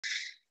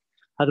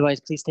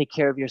Otherwise, please take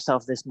care of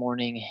yourself this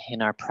morning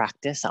in our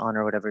practice.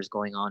 Honor whatever's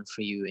going on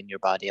for you in your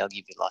body. I'll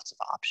give you lots of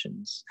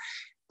options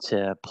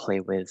to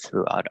play with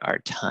throughout our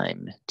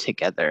time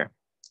together.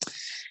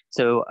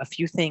 So a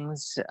few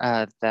things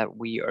that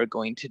we are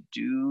going to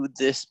do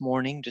this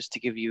morning, just to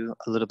give you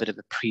a little bit of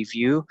a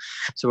preview.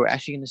 So we're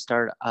actually going to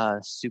start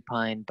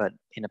supine, but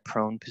in a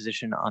prone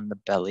position on the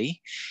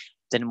belly.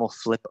 Then we'll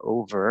flip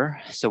over.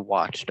 So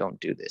watch, don't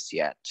do this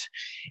yet.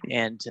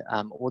 And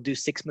we'll do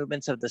 6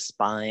 movements of the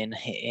spine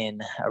in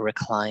a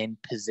reclined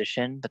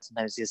position, but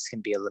sometimes this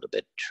can be a little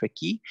bit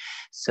tricky.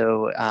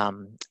 So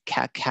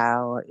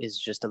cat-cow is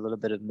just a little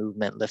bit of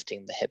movement,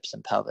 lifting the hips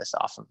and pelvis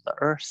off of the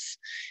earth.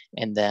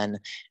 And then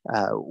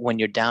when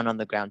you're down on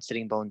the ground,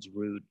 sitting bones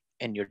root,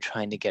 and you're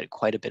trying to get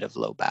quite a bit of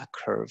low back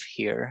curve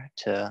here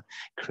to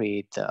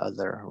create the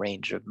other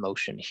range of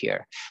motion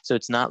here. So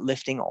it's not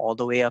lifting all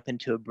the way up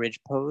into a bridge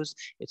pose.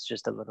 It's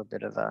just a little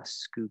bit of a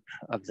scoop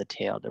of the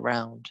tail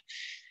around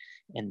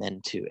and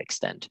then to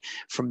extend.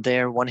 From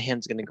there, one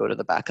hand's gonna go to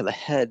the back of the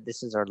head.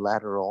 This is our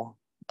lateral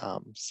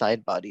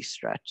side body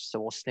stretch.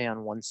 So we'll stay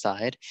on one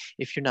side.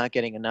 If you're not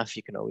getting enough,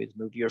 you can always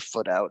move your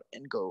foot out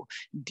and go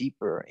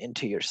deeper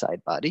into your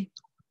side body.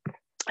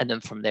 And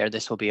then from there,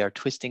 this will be our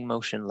twisting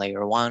motion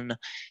layer 1,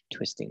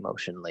 twisting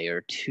motion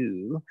layer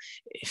 2,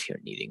 if you're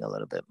needing a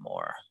little bit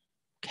more,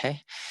 okay?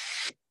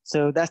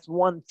 So that's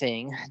one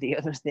thing. The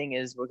other thing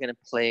is we're gonna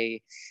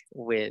play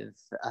with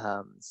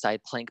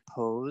side plank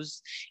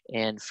pose.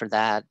 And for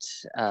that,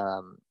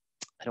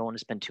 I don't want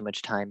to spend too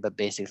much time, but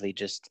basically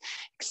just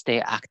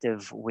stay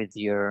active with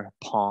your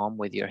palm,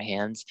 with your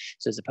hands.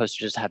 So as opposed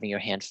to just having your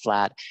hand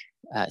flat,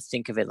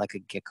 think of it like a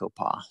gecko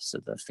paw. So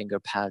the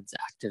finger pads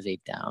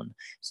activate down.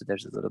 So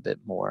there's a little bit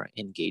more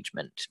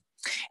engagement.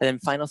 And then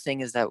final thing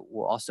is that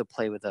we'll also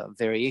play with a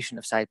variation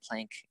of side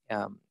plank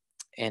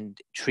and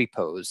tree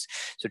pose.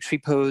 So tree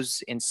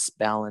pose in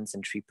balance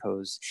and tree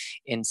pose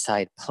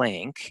inside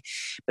plank.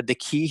 But the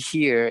key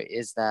here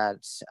is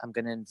that I'm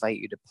going to invite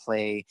you to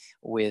play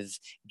with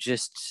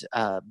just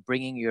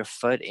bringing your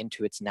foot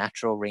into its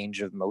natural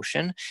range of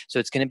motion. So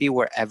it's going to be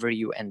wherever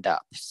you end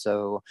up.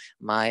 So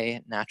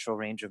my natural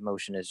range of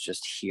motion is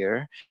just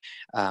here.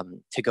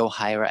 To go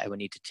higher, I would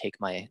need to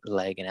take my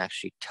leg and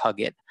actually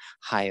tug it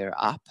higher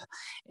up.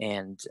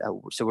 And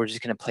so we're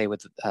just going to play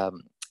with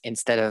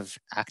instead of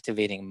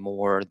activating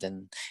more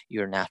than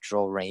your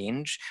natural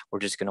range, we're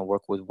just going to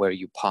work with where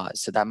you pause.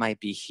 So that might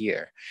be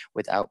here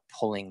without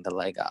pulling the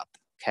leg up,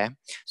 okay?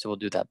 So we'll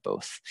do that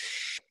both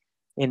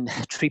in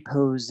tree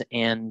pose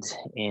and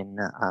in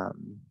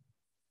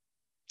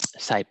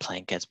side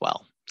plank as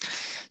well.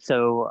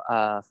 So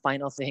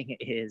final thing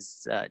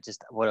is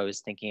just what I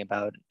was thinking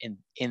about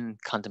in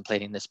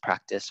contemplating this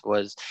practice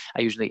was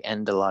I usually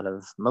end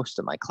most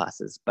of my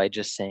classes by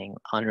just saying,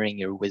 honoring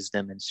your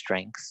wisdom and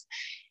strength.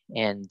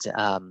 And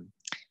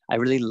I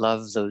really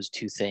love those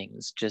two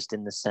things, just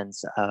in the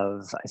sense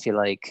of, I feel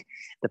like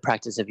the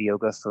practice of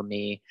yoga for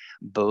me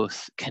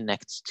both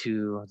connects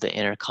to the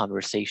inner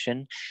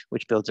conversation,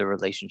 which builds a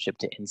relationship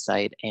to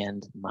insight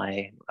and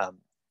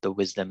the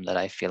wisdom that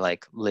I feel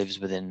like lives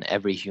within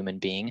every human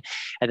being.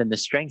 And then the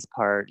strength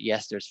part,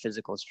 yes, there's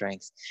physical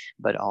strength,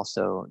 but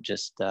also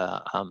just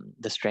the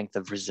strength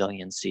of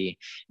resiliency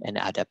and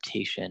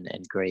adaptation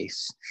and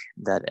grace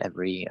that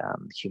every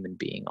human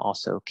being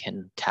also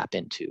can tap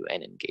into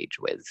and engage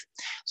with.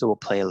 So we'll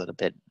play a little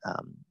bit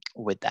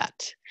with that.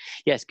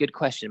 Yes, good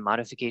question.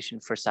 Modification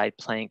for side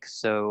plank.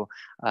 So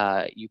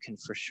you can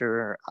for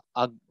sure,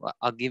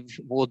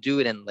 we'll do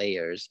it in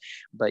layers,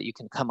 but you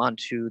can come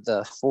onto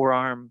the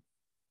forearm.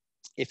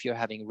 If you're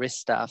having wrist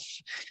stuff,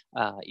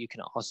 you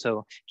can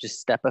also just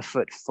step a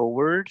foot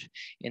forward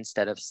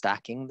instead of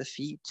stacking the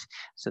feet.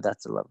 So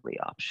that's a lovely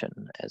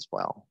option as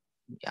well.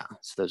 Yeah,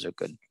 so those are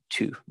good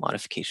 2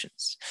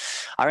 modifications.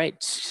 All right,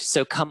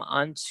 so come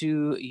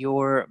onto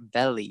your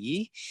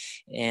belly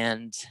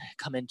and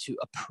come into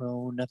a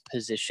prone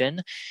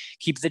position.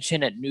 Keep the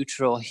chin at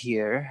neutral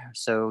here.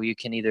 So you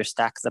can either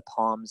stack the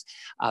palms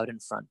out in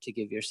front to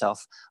give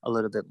yourself a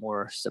little bit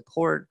more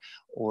support,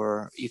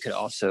 or you could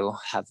also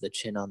have the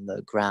chin on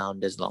the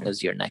ground as long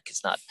as your neck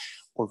is not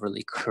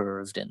overly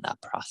curved in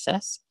that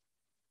process.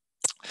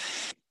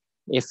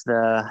 If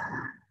the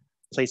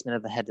placement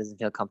of the head doesn't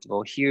feel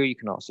comfortable here, you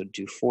can also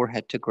do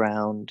forehead to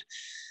ground.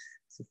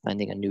 So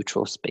finding a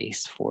neutral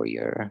space for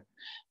your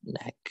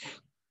neck.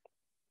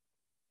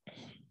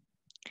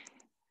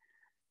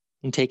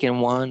 And take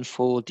in one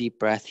full deep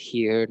breath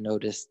here.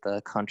 Notice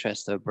the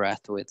contrast of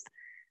breath with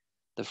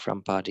the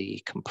front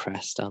body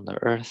compressed on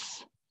the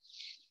earth.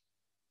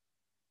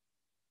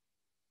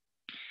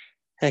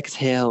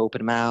 Exhale,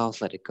 open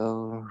mouth, let it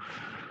go.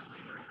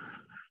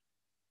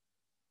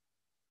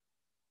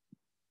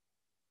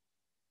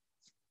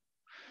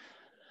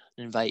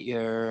 Invite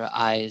your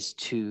eyes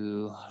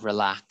to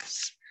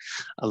relax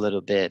a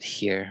little bit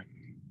here.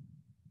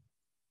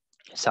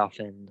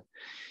 Soften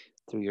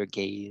through your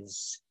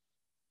gaze.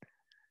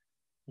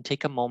 And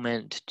take a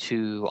moment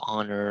to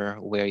honor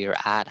where you're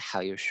at, how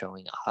you're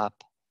showing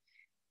up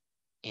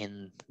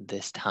in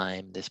this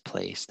time, this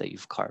place that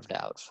you've carved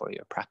out for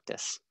your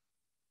practice.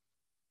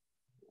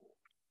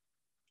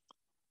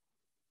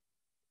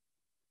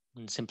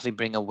 And simply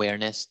bring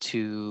awareness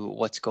to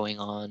what's going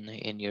on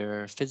in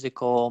your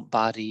physical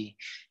body,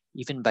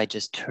 even by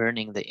just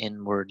turning the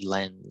inward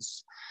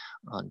lens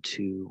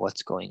onto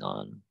what's going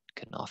on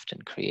can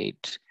often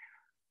create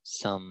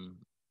some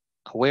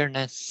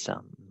awareness,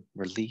 some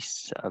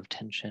release of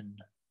tension.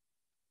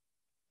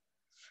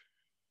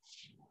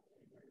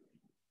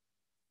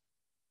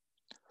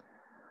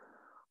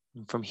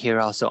 And from here,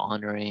 also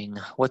honoring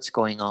what's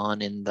going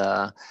on in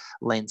the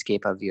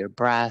landscape of your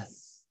breath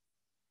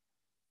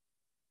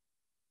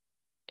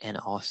and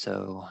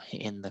also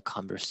in the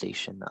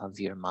conversation of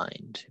your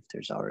mind. If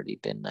there's already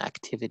been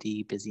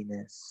activity,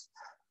 busyness,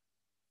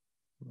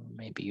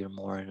 maybe you're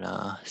more in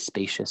a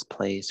spacious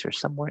place or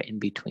somewhere in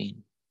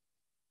between.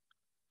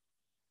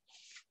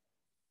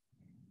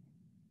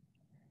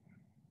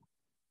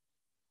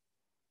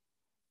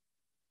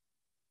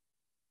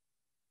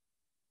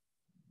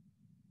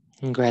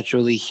 And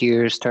gradually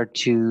here, start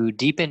to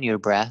deepen your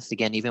breath.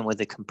 Again, even with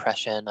the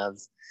compression of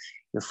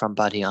your front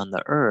body on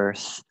the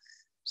earth,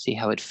 see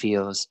how it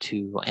feels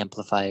to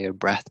amplify your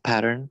breath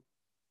pattern.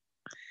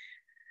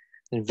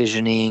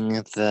 Envisioning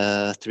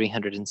the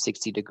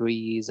 360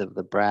 degrees of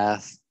the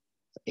breath,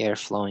 air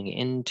flowing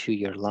into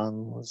your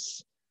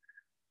lungs,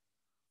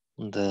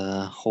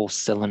 the whole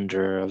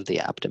cylinder of the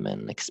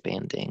abdomen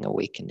expanding,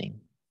 awakening.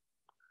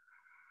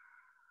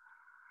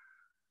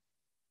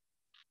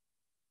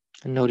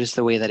 And notice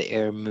the way that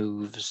air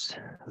moves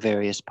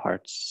various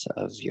parts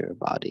of your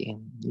body.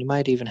 You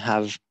might even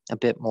have a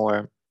bit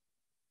more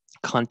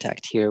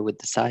contact here with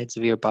the sides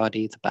of your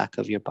body, the back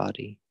of your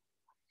body.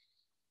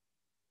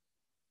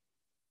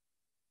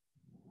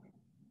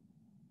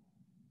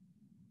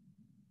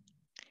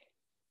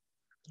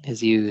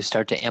 As you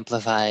start to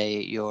amplify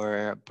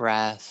your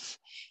breath,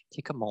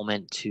 take a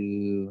moment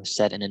to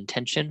set an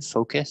intention,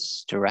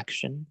 focus,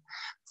 direction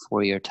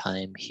for your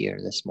time here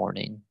this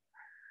morning.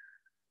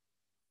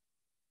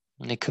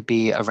 And it could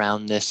be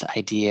around this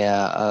idea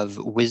of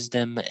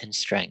wisdom and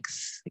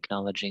strength,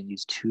 acknowledging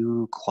these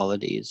two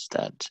qualities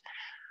that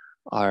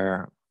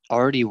are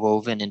already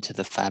woven into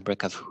the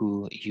fabric of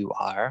who you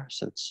are.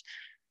 So it's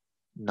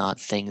not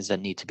things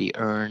that need to be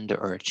earned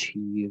or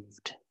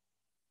achieved.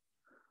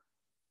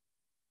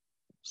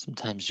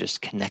 Sometimes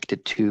just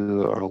connected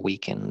to or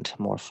awakened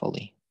more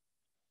fully.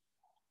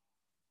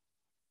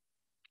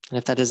 And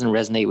if that doesn't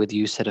resonate with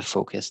you, set a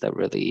focus that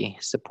really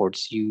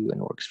supports you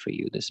and works for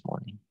you this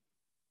morning.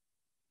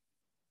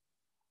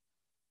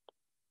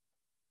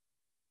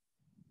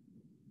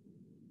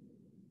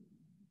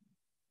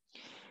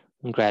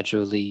 And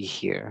gradually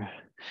here,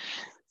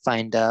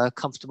 find a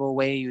comfortable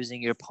way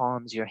using your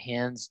palms, your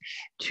hands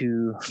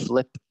to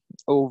flip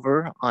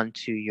over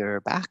onto your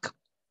back,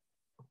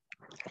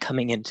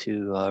 coming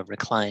into a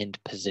reclined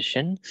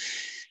position.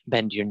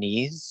 Bend your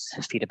knees,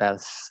 feet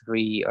about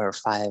 3 or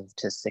 5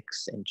 to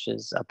 6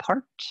 inches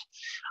apart,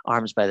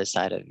 arms by the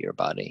side of your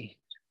body.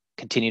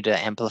 Continue to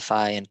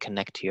amplify and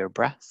connect to your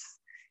breath.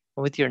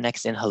 With your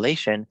next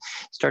inhalation,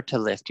 start to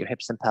lift your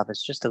hips and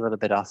pelvis just a little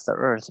bit off the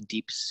earth.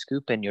 Deep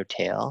scoop in your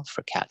tail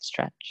for cat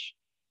stretch.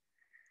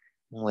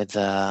 With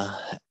the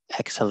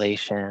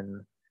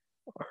exhalation,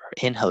 or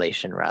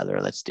inhalation rather,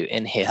 let's do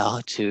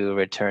inhale to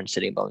return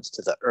sitting bones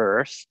to the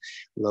earth,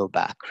 low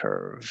back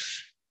curve.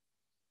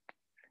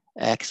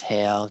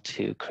 Exhale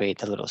to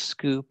create a little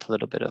scoop, a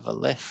little bit of a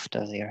lift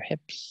of your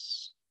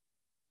hips.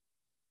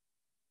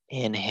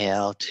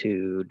 Inhale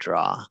to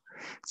draw.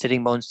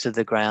 Sitting bones to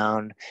the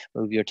ground,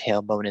 move your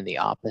tailbone in the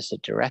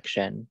opposite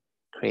direction.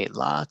 Create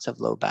lots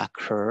of low back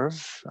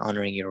curve,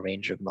 honoring your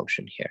range of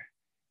motion here.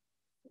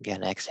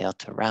 Again, exhale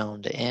to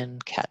round in,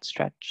 cat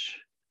stretch.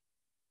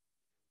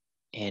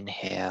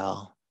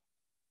 Inhale,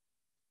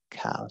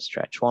 cow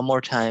stretch. One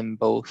more time,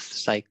 both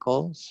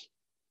cycles.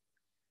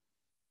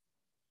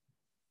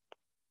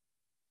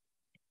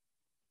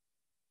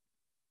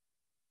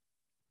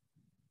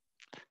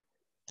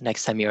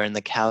 Next time you're in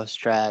the cow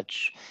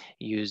stretch,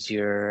 use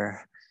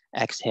your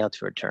exhale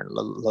to return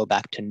low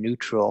back to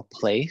neutral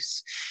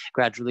place.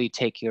 Gradually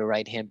take your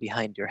right hand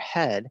behind your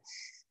head.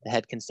 The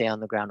head can stay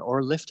on the ground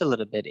or lift a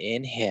little bit.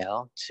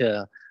 Inhale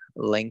to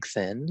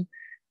lengthen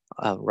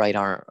right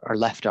arm or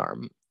left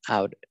arm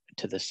out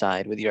to the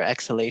side. With your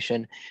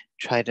exhalation,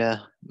 try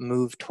to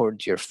move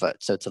towards your foot.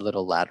 So it's a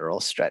little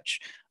lateral stretch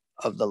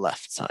of the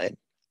left side.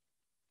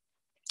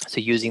 So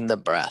using the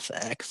breath,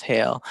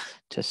 exhale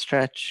to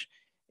stretch,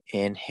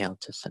 inhale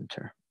to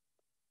center.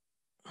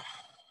 You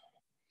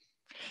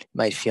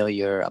might feel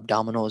your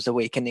abdominals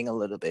awakening a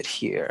little bit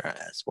here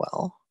as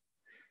well.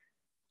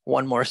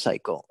 One more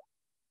cycle.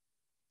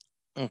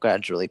 And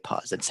gradually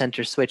pause. At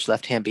center switch,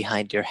 left hand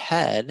behind your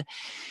head.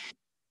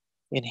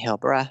 Inhale,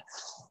 breath.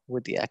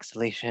 With the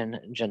exhalation,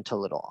 gentle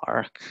little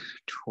arc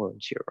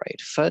towards your right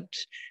foot.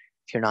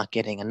 If you're not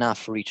getting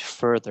enough, reach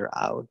further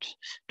out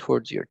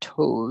towards your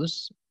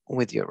toes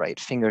with your right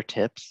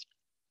fingertips,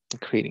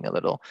 creating a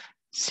little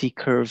C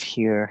curve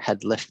here,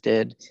 head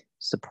lifted,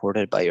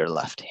 supported by your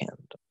left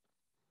hand.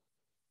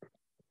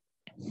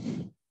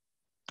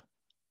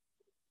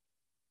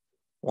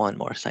 One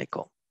more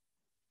cycle.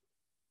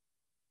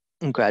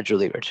 And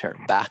gradually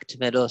return back to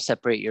middle.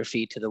 Separate your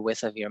feet to the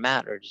width of your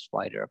mat or just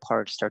wider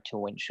apart. Start to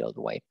windshield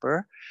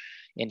wiper.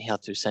 Inhale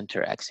through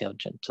center, exhale,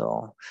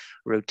 gentle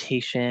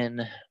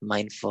rotation,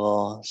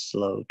 mindful,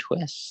 slow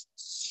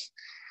twists.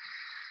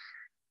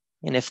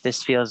 And if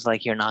this feels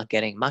like you're not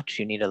getting much,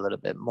 you need a little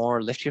bit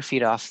more, lift your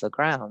feet off the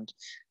ground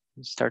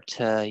and start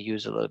to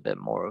use a little bit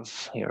more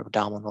of your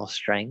abdominal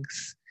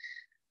strength,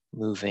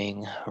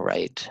 moving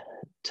right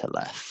to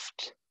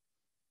left,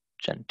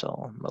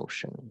 gentle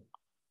motion.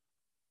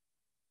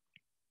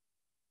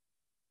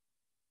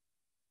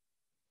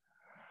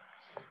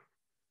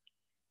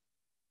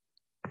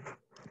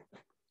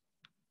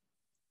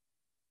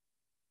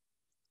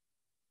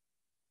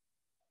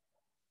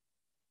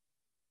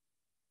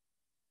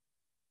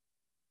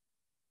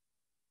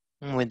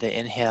 With the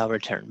inhale,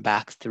 return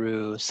back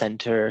through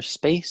center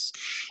space.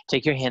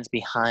 Take your hands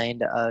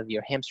behind of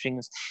your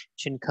hamstrings.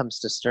 Chin comes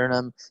to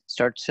sternum.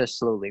 Start to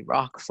slowly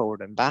rock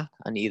forward and back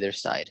on either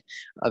side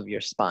of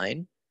your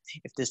spine.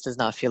 If this does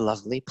not feel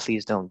lovely,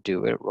 please don't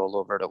do it. Roll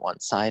over to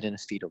one side in a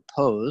fetal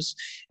pose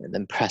and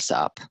then press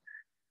up.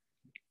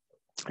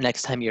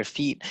 Next time your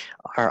feet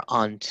are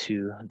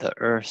onto the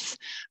earth,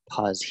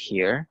 pause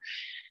here.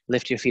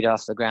 Lift your feet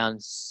off the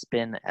ground,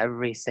 spin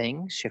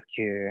everything, shift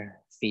your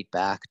feet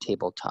back,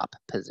 tabletop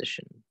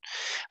position.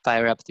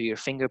 Fire up through your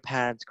finger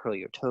pads, curl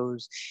your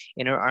toes,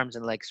 inner arms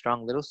and legs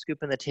strong, little scoop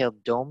in the tail,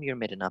 dome your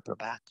mid and upper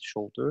back,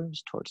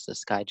 shoulders towards the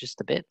sky just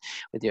a bit.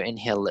 With your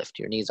inhale, lift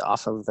your knees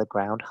off of the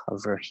ground,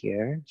 hover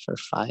here for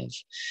 5,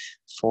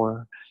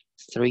 4,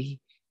 3,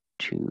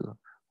 2,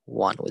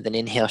 1. With an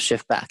inhale,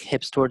 shift back,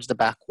 hips towards the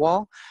back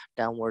wall,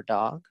 downward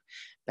dog,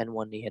 bend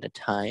one knee at a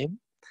time,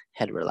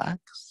 head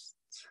relaxed.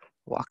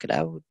 Walk it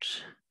out.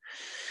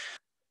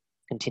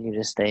 Continue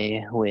to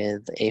stay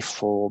with a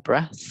full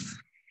breath.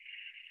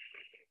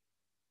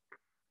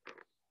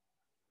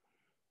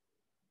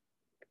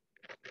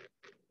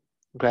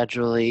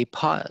 Gradually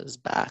pause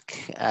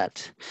back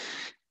at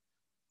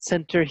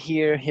center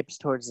here, hips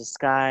towards the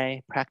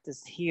sky.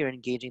 Practice here,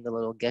 engaging the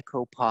little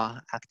gecko paw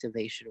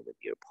activation with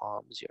your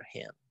palms, your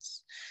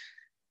hands.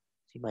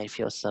 You might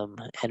feel some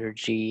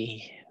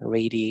energy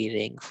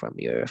radiating from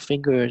your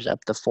fingers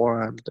up the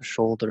forearms, the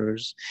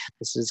shoulders.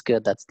 This is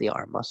good. That's the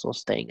arm muscle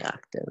staying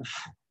active.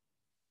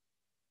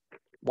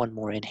 One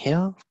more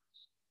inhale.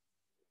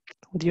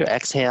 With your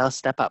exhale,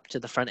 step up to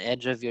the front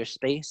edge of your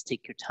space.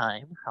 Take your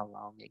time, how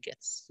long it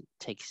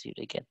takes you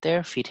to get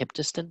there. Feet hip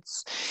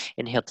distance.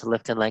 Inhale to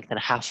lift and lengthen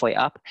halfway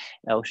up,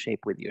 L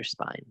shape with your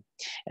spine.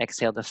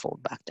 Exhale to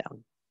fold back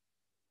down.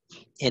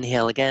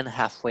 Inhale again,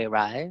 halfway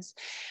rise.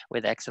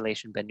 With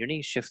exhalation, bend your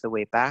knees, shift the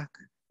weight back.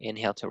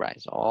 Inhale to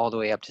rise all the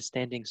way up to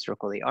standing,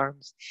 circle the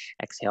arms.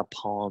 Exhale,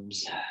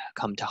 palms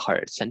come to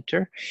heart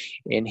center.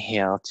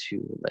 Inhale to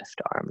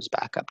lift arms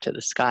back up to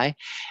the sky.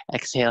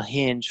 Exhale,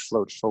 hinge,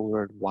 float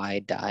forward,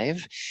 wide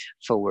dive,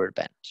 forward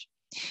bend.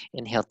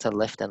 Inhale to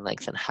lift and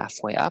lengthen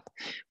halfway up.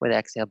 With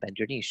exhale, bend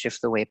your knees,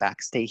 shift the weight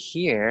back. Stay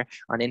here.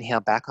 On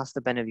inhale, back off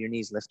the bend of your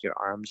knees, lift your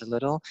arms a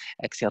little.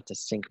 Exhale to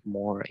sink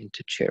more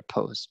into chair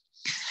pose.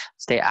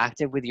 Stay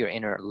active with your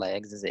inner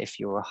legs as if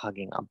you were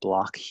hugging a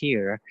block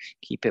here.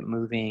 Keep it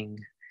moving.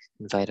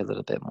 Invite a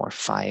little bit more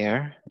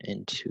fire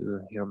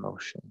into your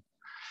motion.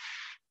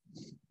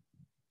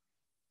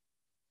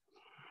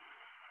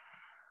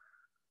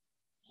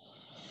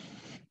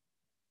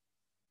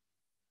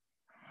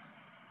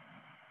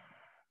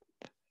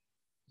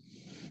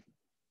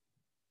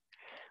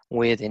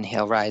 With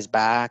inhale, rise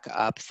back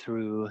up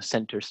through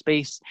center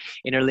space.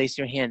 Interlace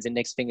your hands,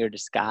 index finger to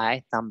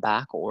sky, thumb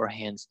back, or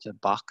hands to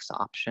box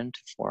option to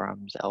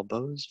forearms,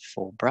 elbows,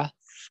 full breath.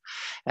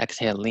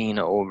 Exhale, lean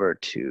over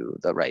to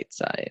the right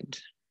side.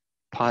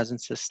 Pause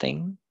and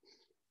sustain.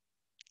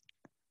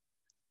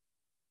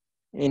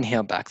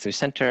 Inhale back through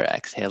center.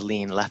 Exhale,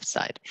 lean left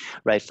side.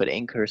 Right foot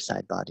anchor,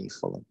 side body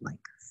full of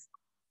length.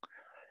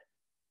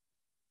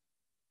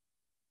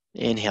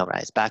 Inhale,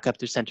 rise back up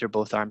through center,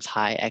 both arms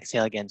high.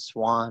 Exhale again,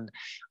 swan,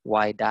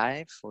 wide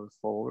dive,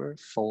 forward,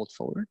 fold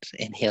forward.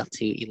 Inhale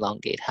to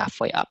elongate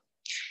halfway up.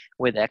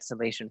 With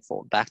exhalation,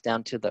 fold back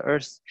down to the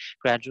earth.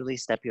 Gradually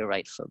step your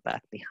right foot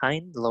back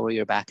behind, lower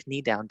your back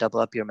knee down,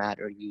 double up your mat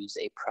or use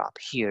a prop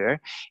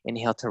here.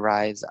 Inhale to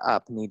rise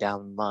up, knee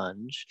down,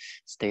 lunge.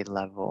 Stay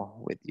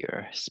level with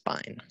your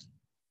spine.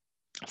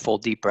 Full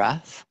deep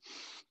breath.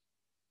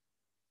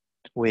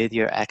 With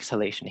your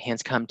exhalation,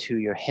 hands come to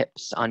your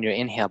hips. On your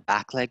inhale,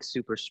 back leg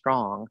super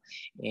strong.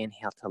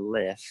 Inhale to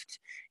lift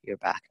your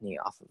back knee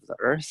off of the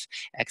earth.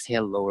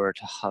 Exhale, lower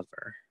to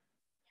hover.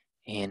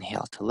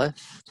 Inhale to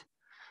lift.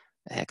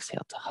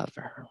 Exhale to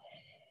hover.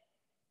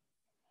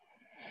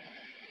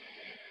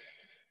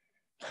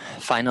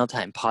 Final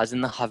time. Pause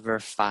in the hover.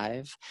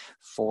 5,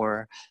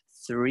 4,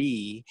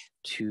 3,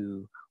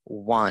 2,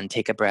 1.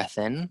 Take a breath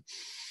in.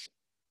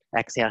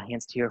 Exhale,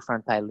 hands to your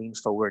front thigh, lean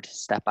forward,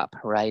 step up,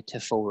 right to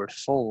forward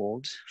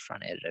fold,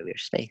 front edge of your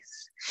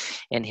space.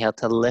 Inhale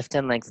to lift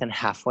and lengthen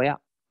halfway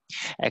up.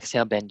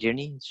 Exhale, bend your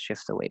knees,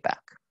 shift the weight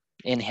back.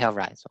 Inhale,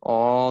 rise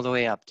all the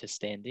way up to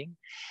standing.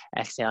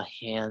 Exhale,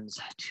 hands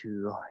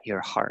to your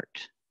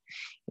heart.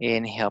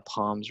 Inhale,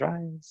 palms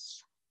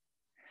rise.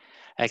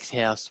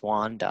 Exhale,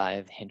 swan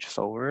dive, hinge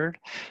forward,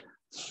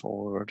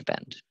 forward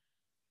bend.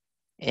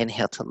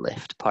 Inhale to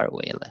lift,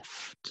 partway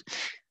lift.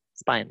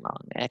 Spine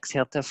long.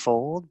 Exhale to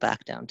fold,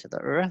 back down to the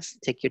earth.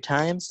 Take your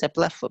time, step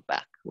left foot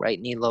back. Right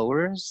knee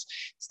lowers.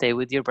 Stay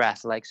with your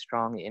breath, like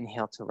strong.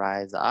 Inhale to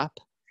rise up.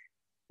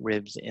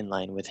 Ribs in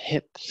line with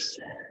hips.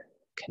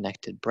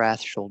 Connected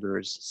breath,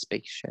 shoulders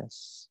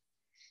spacious.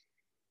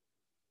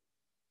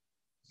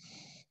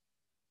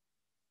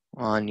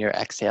 On your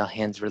exhale,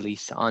 hands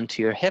release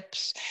onto your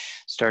hips.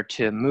 Start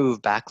to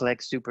move, back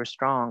leg super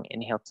strong.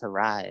 Inhale to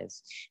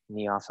rise,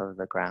 knee off of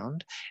the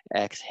ground.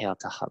 Exhale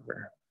to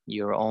hover,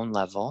 your own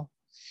level.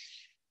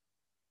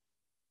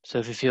 So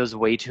if it feels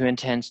way too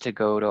intense to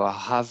go to a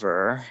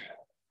hover,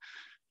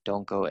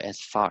 don't go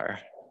as far.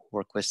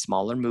 Work with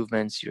smaller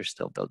movements, you're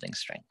still building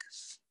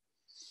strength.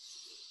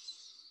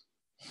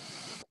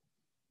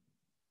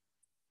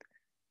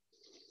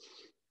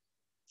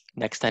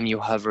 Next time you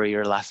hover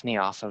your left knee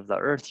off of the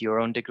earth, your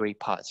own degree,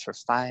 pause for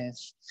 5,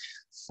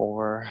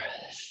 4,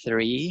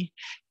 3,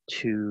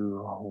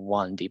 2,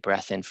 1. Deep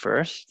breath in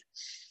first.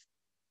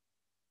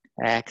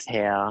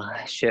 Exhale,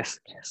 shift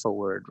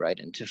forward, right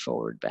into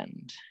forward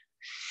bend.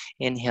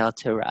 Inhale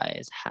to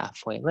rise,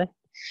 halfway lift.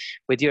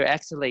 With your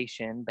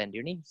exhalation, bend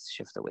your knees,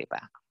 shift the weight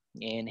back.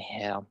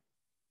 Inhale,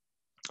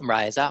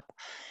 rise up.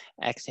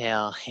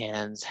 Exhale,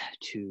 hands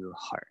to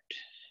heart.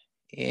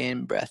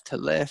 In breath to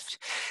lift,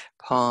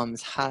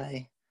 palms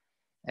high.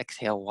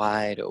 Exhale,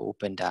 wide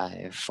open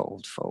dive,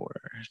 fold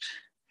forward.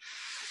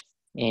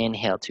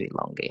 Inhale to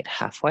elongate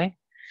halfway.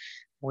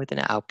 With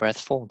an out breath,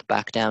 fold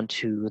back down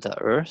to the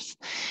earth.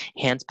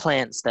 Hands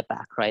plant, step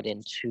back right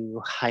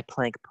into high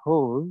plank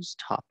pose,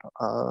 top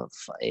of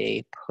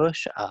a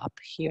push up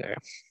here.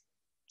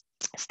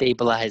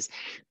 Stabilize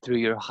through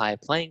your high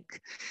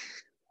plank.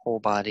 Whole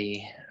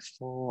body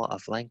full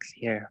of length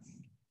here.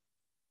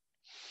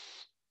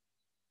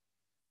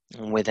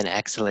 With an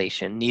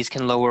exhalation, knees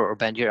can lower or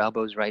bend your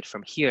elbows right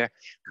from here.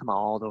 Come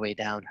all the way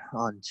down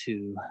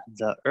onto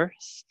the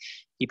earth.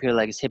 Keep your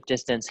legs hip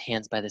distance,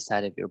 hands by the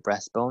side of your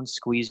breastbone.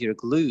 Squeeze your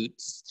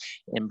glutes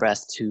and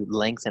breast to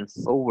lengthen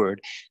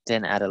forward.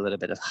 Then add a little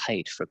bit of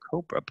height for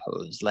cobra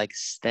pose, legs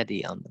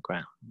steady on the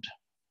ground.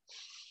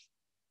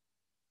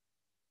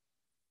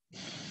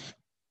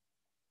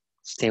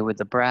 Stay with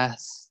the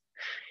breath.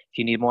 If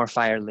you need more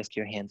fire, lift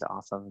your hands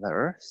off of the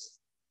earth.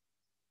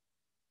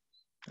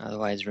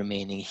 Otherwise,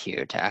 remaining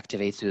here to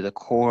activate through the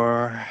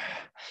core,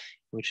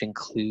 which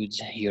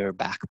includes your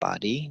back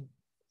body.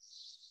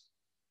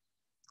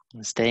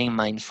 And staying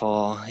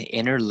mindful,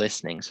 inner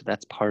listening. So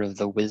that's part of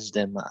the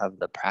wisdom of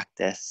the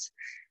practice,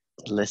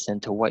 to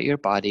listen to what your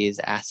body is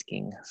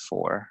asking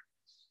for.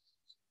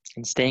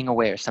 And staying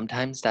aware.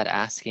 Sometimes that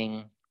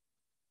asking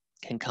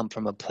can come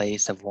from a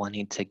place of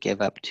wanting to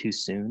give up too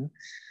soon.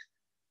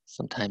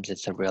 Sometimes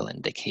it's a real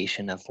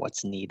indication of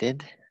what's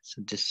needed.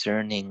 So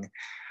discerning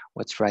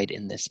what's right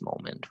in this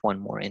moment. One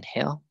more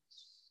inhale.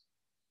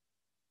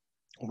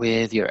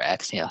 With your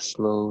exhale,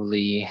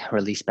 slowly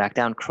release back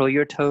down. Curl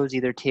your toes,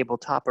 either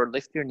tabletop or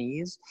lift your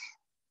knees.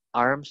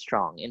 Arms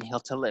strong. Inhale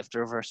to lift,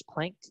 reverse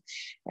plank.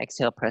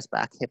 Exhale, press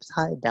back, hips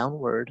high,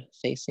 downward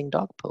facing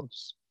dog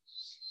pose.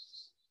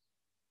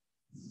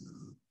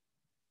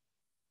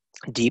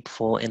 Deep,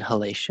 full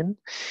inhalation.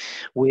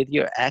 With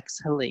your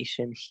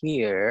exhalation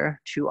here,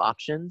 2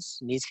 options.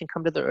 Knees can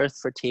come to the earth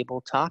for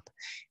tabletop,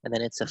 and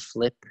then it's a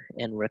flip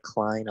and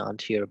recline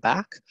onto your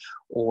back,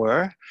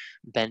 or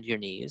bend your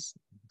knees.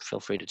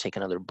 Feel free to take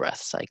another breath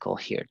cycle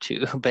here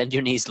too. Bend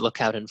your knees, look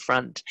out in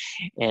front,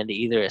 and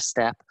either a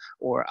step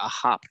or a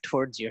hop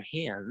towards your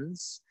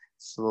hands,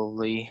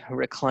 slowly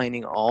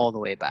reclining all the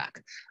way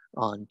back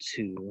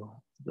onto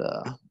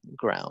the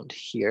ground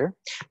here.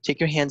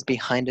 Take your hands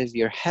behind of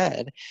your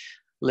head.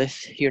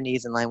 Lift your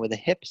knees in line with the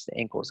hips, the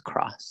ankles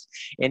cross.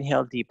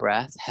 Inhale, deep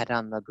breath, head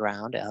on the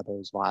ground,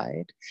 elbows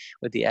wide.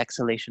 With the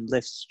exhalation,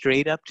 lift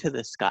straight up to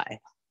the sky.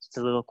 Just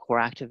a little core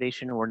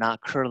activation. We're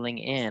not curling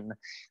in.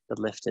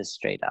 The lift is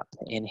straight up.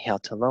 Inhale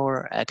to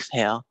lower,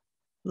 exhale,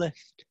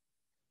 lift.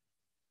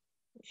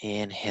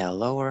 Inhale,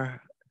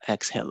 lower,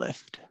 exhale,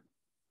 lift.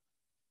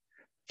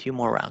 A few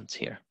more rounds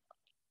here.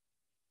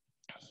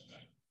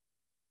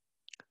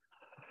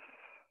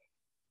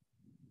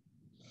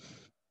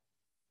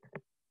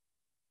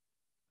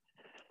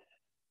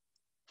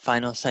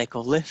 Final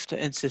cycle, lift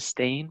and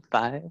sustain.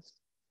 5,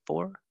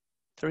 4,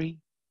 3,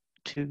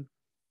 2,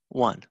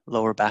 1.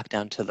 Lower back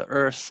down to the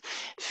earth.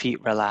 Feet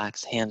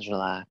relax, hands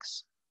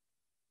relax.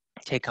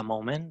 Take a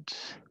moment.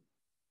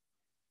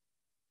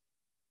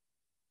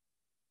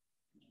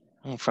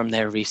 And from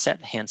there,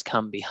 reset. Hands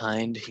come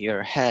behind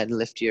your head.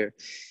 Lift your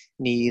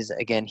knees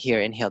again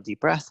here. Inhale, deep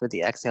breath. With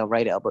the exhale,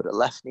 right elbow to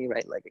left knee,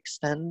 right leg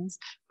extends.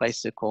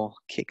 Bicycle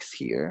kicks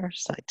here,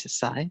 side to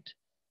side.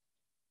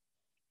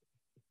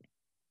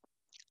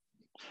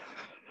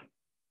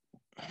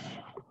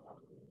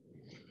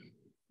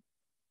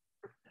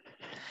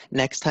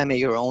 Next time at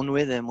your own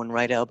rhythm, when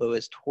right elbow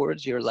is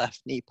towards your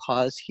left knee,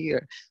 pause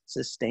here.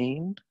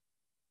 Sustain.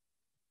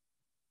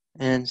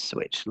 And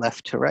switch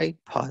left to right,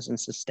 pause and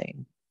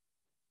sustain.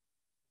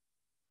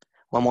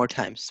 One more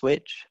time,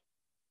 switch.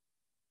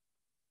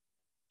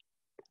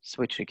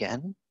 Switch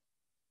again.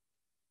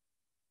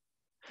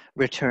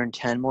 Return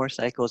 10 more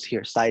cycles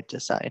here, side to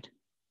side.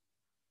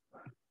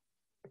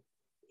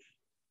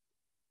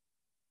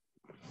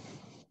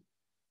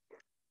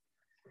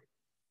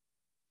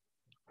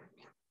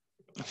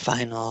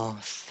 Final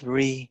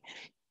 3,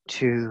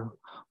 2,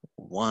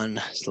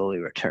 1. Slowly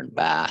return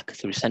back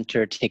through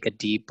center. Take a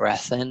deep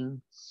breath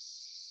in.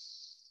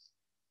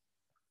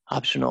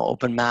 Optional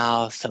open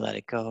mouth to let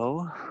it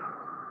go.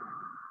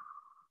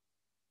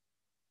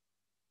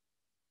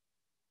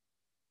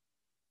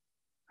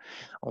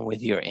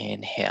 With your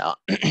inhale,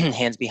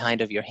 hands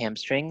behind of your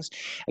hamstrings.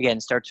 Again,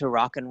 start to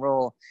rock and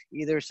roll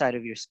either side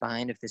of your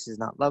spine. If this is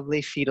not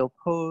lovely, fetal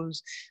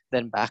pose,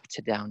 then back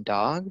to down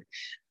dog.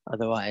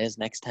 Otherwise,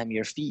 next time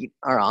your feet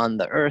are on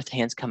the earth,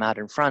 hands come out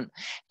in front,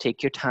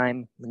 take your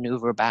time,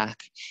 maneuver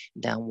back,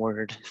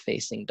 downward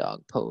facing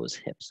dog pose,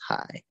 hips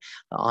high,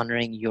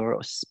 honoring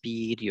your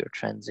speed, your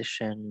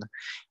transition,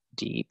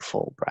 deep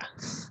full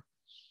breath.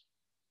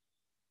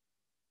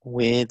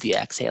 With the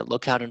exhale,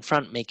 look out in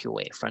front, make your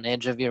way. Front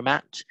edge of your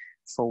mat,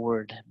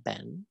 forward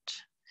bend.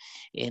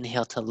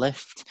 Inhale to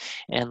lift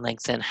and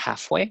lengthen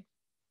halfway.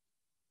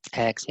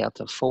 Exhale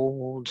to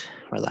fold,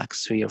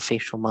 relax through your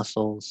facial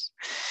muscles.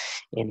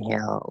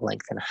 Inhale,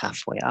 lengthen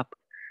halfway up.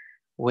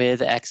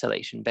 With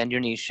exhalation, bend your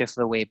knees, shift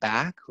the weight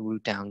back,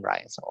 root down,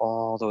 rise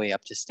all the way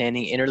up to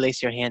standing.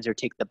 Interlace your hands or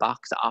take the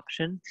box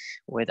option.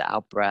 With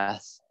out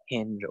breath,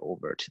 hinge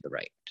over to the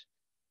right.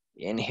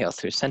 Inhale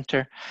through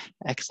center,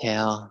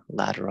 exhale,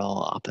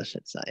 lateral,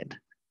 opposite side.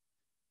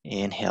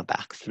 Inhale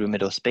back through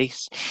middle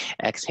space.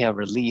 Exhale,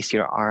 release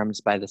your arms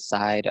by the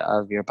side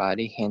of your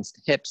body, hands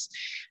to hips.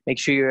 Make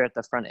sure you're at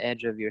the front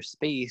edge of your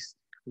space.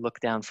 Look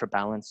down for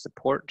balance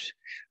support.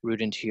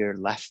 Root into your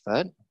left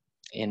foot.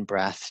 In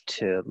breath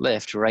to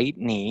lift, right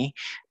knee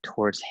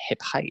towards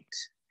hip height.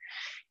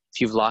 If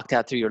you've locked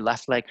out through your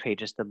left leg, create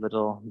just a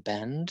little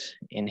bend.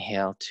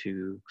 Inhale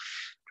to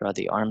draw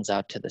the arms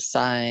out to the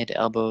side,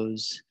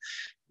 elbows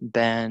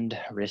bend,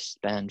 wrist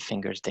bend,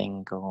 fingers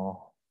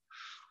dangle.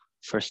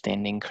 For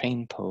standing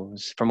crane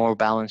pose. For more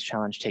balance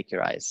challenge, take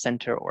your eyes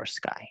center or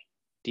sky.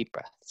 Deep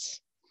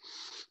breaths.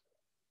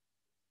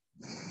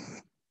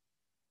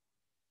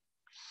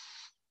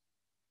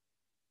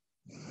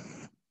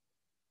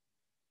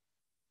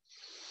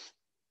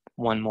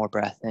 One more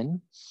breath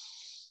in.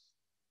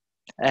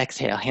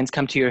 Exhale, hands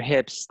come to your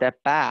hips, step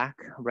back,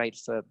 right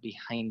foot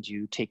behind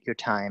you, take your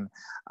time,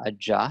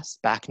 adjust,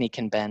 back knee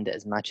can bend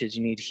as much as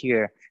you need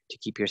here to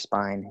keep your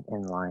spine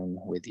in line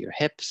with your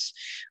hips,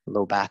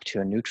 low back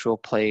to a neutral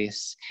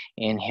place,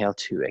 inhale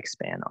to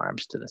expand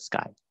arms to the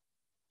sky.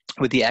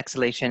 With the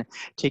exhalation,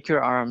 take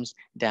your arms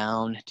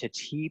down to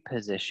T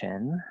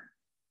position.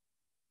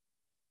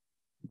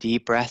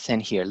 Deep breath in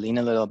here, lean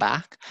a little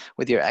back.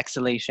 With your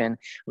exhalation,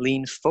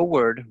 lean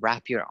forward,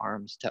 wrap your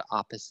arms to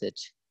opposite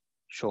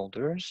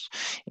shoulders.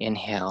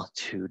 Inhale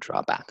to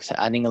draw back. So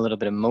adding a little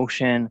bit of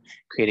motion,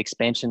 create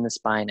expansion in the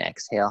spine.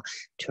 Exhale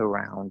to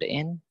round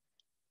in.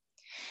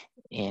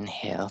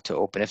 Inhale to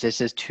open. If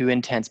this is too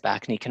intense,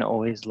 back knee can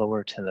always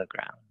lower to the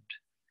ground.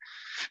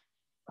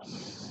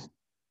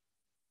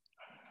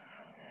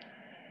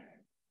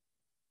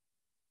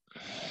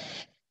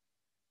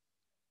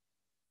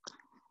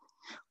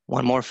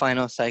 One more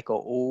final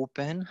cycle,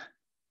 open.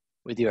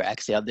 With your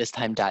exhale, this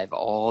time dive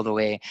all the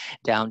way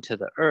down to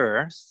the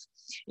earth.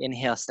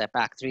 Inhale, step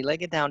back,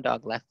 three-legged down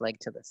dog, left leg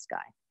to the sky.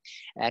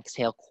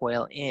 Exhale,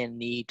 coil in,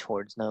 knee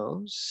towards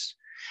nose.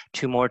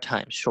 Two more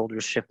times,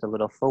 shoulders shift a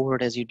little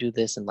forward as you do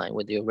this in line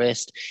with your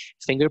wrist.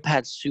 Finger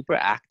pads super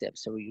active,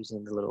 so we're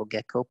using the little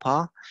gecko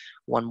paw.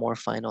 One more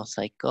final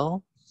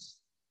cycle.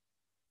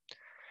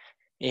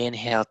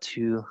 Inhale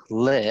to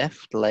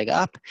lift, leg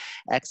up.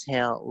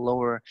 Exhale,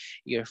 lower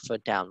your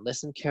foot down.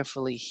 Listen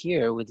carefully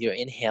here with your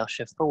inhale,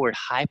 shift forward,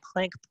 high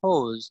plank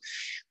pose.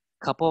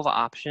 Couple of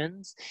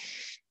options.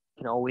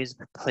 You can always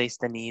place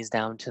the knees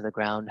down to the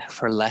ground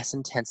for less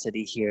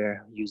intensity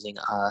here using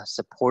a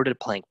supported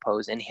plank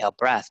pose. Inhale,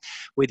 breath.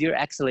 With your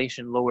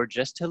exhalation, lower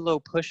just to low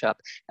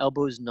push-up,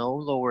 elbows no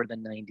lower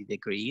than 90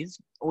 degrees.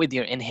 With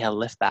your inhale,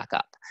 lift back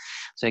up.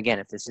 So again,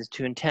 if this is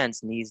too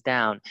intense, knees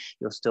down,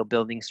 you're still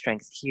building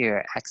strength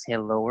here.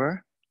 Exhale,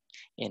 lower.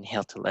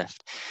 Inhale to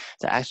lift.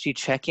 So as you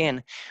check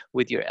in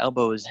with your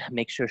elbows,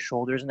 make sure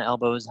shoulders and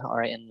elbows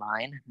are in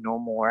line, no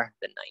more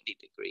than 90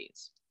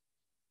 degrees.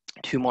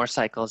 Two more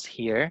cycles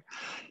here.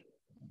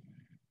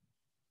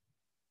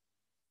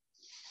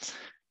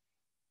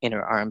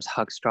 Inner arms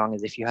hug strong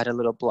as if you had a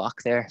little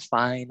block there.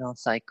 Final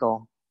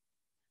cycle.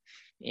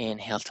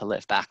 Inhale to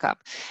lift back up.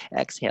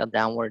 Exhale,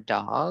 downward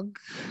dog.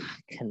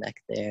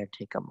 Connect there,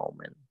 take a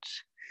moment.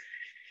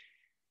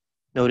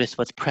 Notice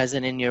what's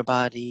present in your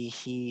body,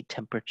 heat,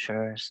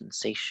 temperature,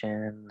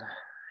 sensation.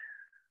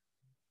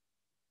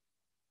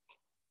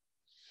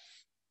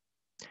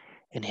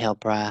 Inhale,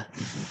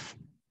 breath.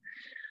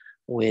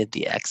 With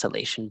the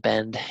exhalation,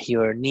 bend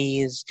your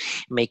knees.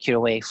 Make your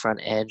way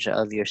front edge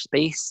of your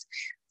space.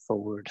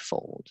 Forward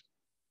fold.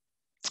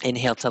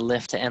 Inhale to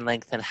lift and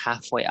lengthen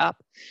halfway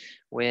up.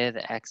 With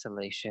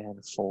exhalation,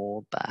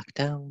 fold back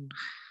down.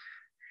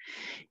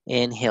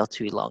 Inhale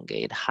to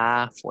elongate,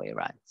 halfway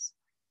rise.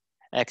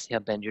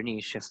 Exhale, bend your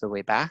knees, shift the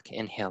way back.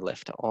 Inhale,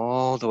 lift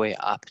all the way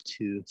up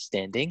to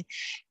standing.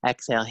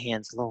 Exhale,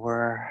 hands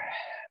lower,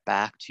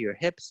 back to your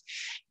hips.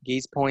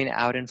 Gaze point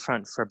out in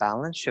front for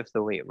balance. Shift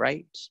the weight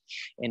right.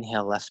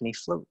 Inhale, left knee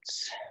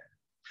floats.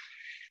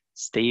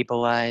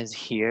 Stabilize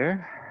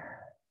here.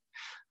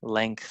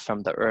 Length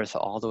from the earth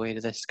all the way to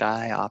the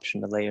sky.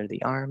 Option to layer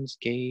the arms,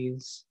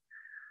 gaze.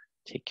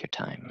 Take your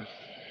time.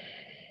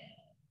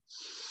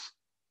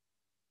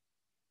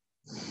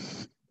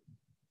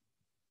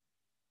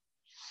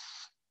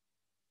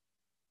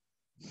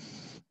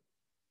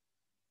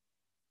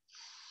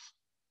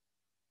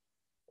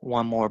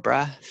 One more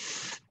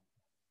breath.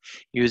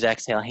 Use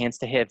exhale, hands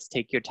to hips.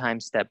 Take your time,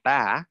 step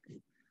back.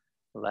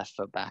 Left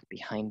foot back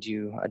behind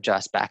you.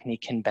 Adjust, back knee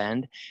can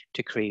bend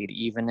to create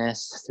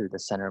evenness through the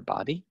center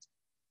body.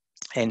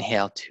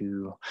 Inhale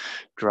to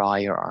draw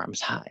your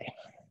arms high.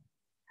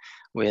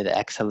 With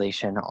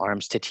exhalation,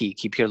 arms to T.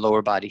 Keep your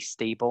lower body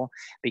stable.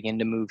 Begin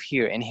to move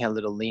here. Inhale,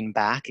 little lean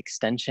back,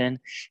 extension.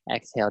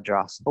 Exhale,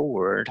 draw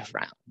forward,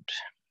 round.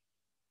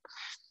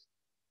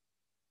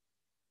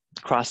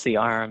 Cross the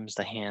arms,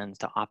 the hands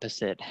to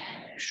opposite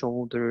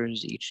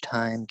shoulders each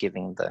time,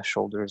 giving the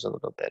shoulders a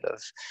little bit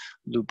of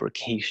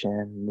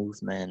lubrication,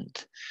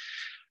 movement.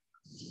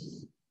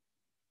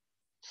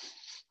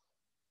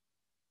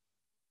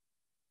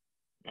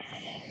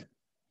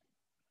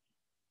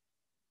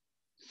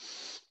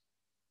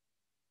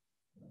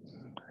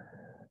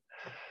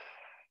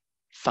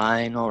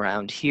 Final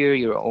round here,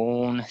 your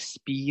own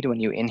speed when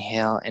you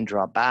inhale and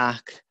draw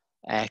back.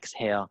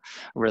 Exhale,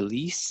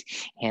 release,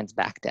 hands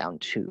back down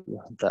to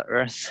the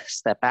earth.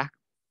 Step back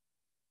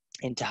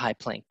into high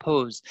plank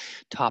pose,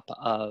 top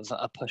of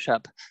a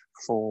push-up,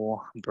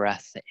 full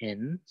breath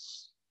in.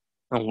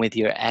 And with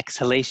your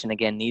exhalation,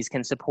 again, knees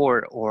can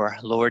support or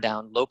lower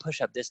down, low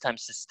push-up, this time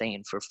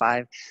sustain for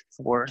 5,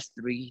 4,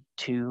 3,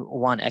 2,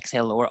 1.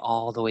 Exhale, lower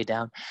all the way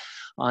down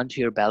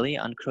onto your belly,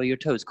 uncurl your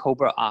toes,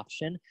 cobra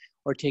option,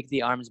 or take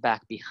the arms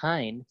back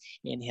behind.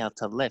 Inhale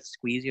to lift,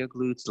 squeeze your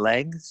glutes,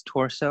 legs,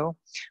 torso.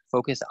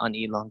 Focus on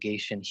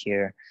elongation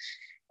here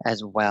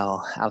as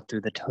well, out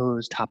through the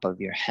toes, top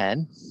of your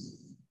head.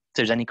 If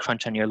there's any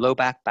crunch on your low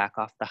back, back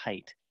off the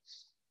height.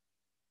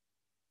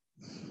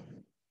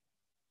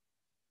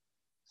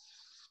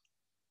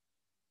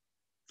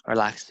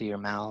 Relax through your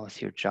mouth,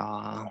 your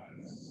jaw.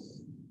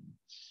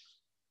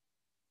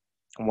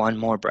 One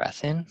more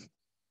breath in.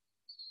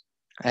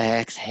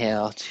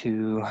 Exhale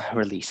to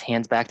release.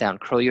 Hands back down.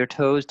 Curl your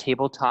toes,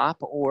 tabletop,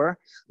 or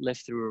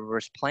lift through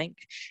reverse plank.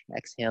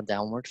 Exhale,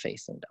 downward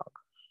facing dog.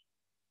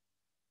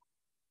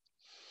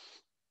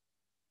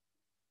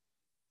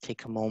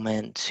 Take a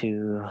moment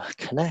to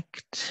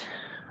connect.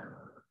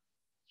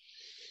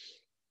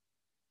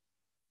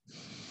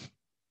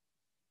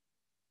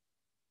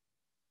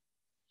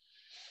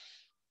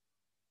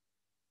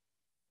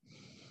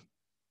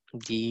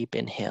 Deep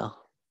inhale.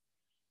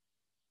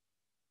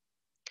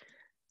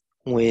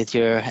 With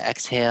your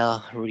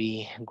exhale,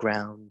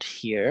 re-ground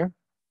here.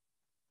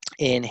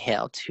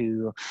 Inhale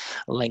to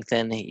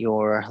lengthen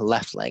your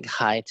left leg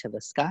high to the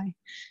sky.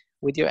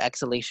 With your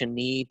exhalation,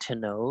 knee to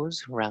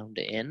nose, round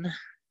in.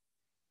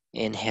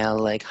 Inhale,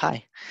 leg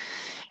high.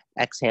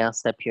 Exhale,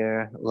 step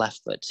your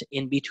left foot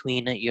in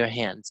between your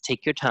hands.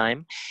 Take your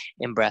time.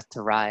 In breath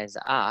to rise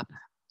up,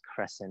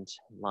 crescent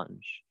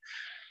lunge.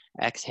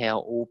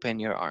 Exhale, open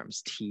your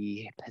arms,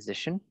 T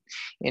position.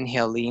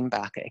 Inhale, lean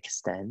back,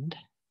 extend.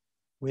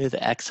 With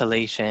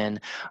exhalation,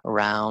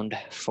 round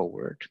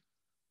forward.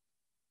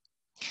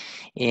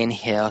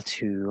 Inhale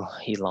to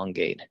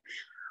elongate.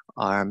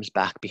 Arms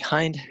back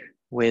behind.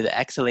 With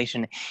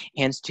exhalation,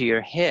 hands to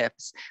your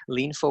hips.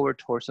 Lean forward,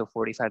 torso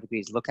 45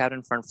 degrees. Look out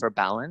in front for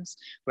balance.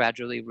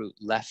 Gradually root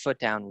left foot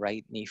down,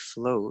 right knee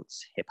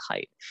floats, hip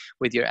height.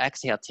 With your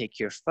exhale, take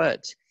your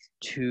foot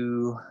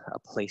to a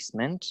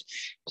placement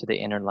to the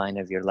inner line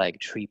of your leg,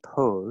 tree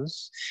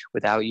pose.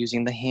 Without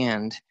using the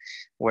hand,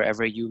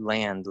 wherever you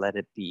land, let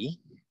it be.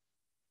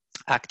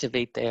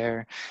 Activate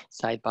there,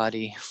 side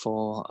body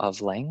full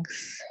of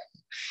length.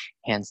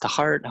 Hands to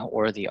heart,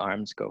 or the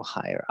arms go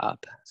higher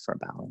up for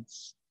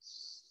balance.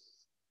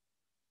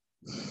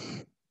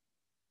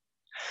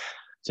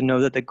 So know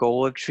that the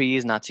goal of tree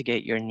is not to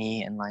get your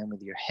knee in line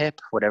with your hip.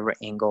 Whatever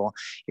angle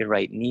your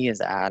right knee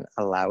is at,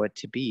 allow it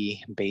to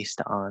be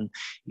based on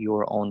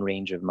your own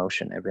range of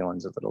motion.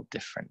 Everyone's a little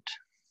different.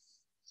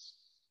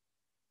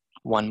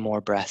 One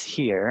more breath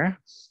here.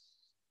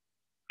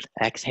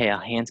 Exhale,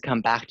 hands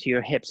come back to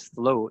your hips.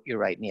 Float your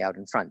right knee out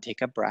in front.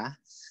 Take a breath.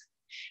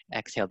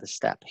 Exhale to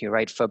step. Your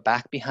right foot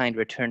back behind,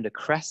 return to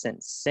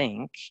crescent,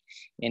 sink.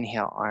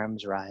 Inhale,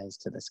 arms rise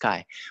to the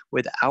sky.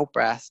 With out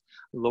breath,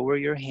 lower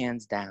your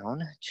hands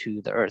down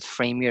to the earth.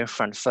 Frame your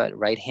front foot,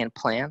 right hand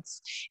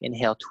plants.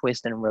 Inhale,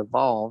 twist and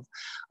revolve,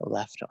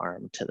 left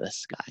arm to the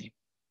sky.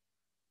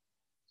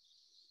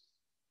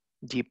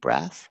 Deep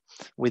breath.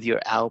 With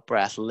your out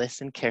breath,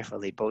 listen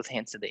carefully. Both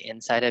hands to the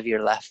inside of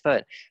your left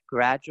foot.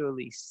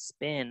 Gradually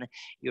spin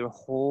your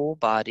whole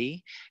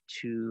body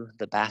to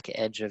the back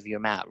edge of your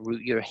mat.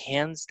 Root your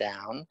hands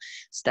down.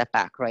 Step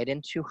back right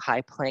into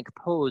high plank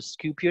pose.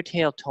 Scoop your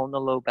tail, tone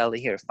the low belly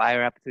here.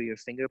 Fire up through your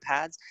finger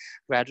pads.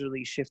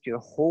 Gradually shift your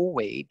whole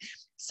weight.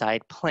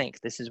 Side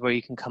plank. This is where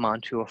you can come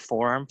onto a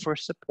forearm for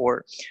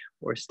support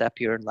or step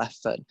your left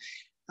foot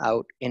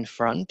out in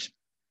front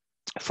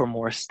for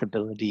more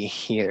stability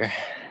here.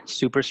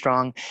 Super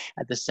strong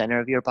at the center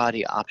of your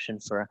body, option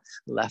for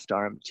left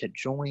arm to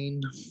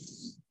join.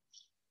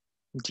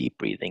 Deep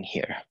breathing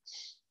here.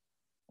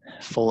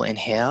 Full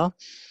inhale.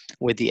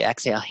 With the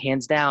exhale,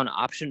 hands down,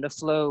 option to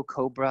flow,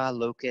 cobra,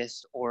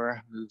 locust,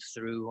 or move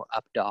through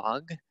up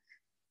dog.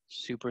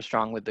 Super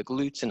strong with the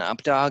glutes and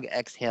up dog.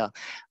 Exhale,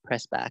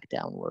 press back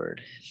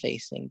downward,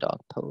 facing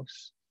dog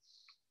pose.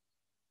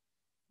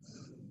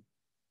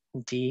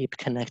 Deep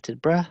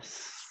connected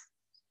breath.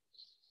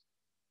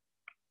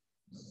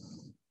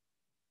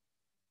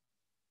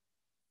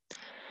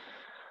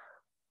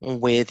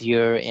 With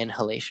your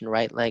inhalation,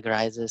 right leg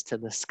rises to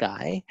the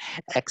sky.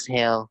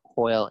 Exhale,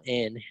 coil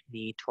in,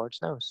 knee towards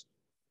nose.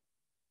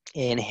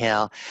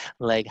 Inhale,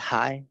 leg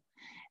high.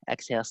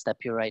 Exhale,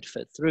 step your right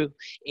foot through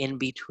in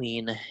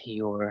between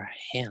your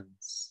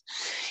hands.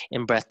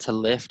 In breath to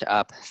lift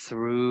up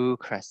through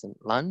crescent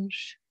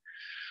lunge.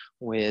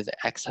 With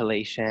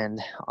exhalation,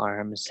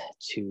 arms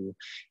to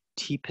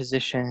T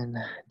position,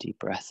 deep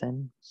breath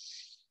in.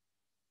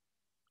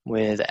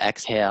 With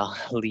exhale,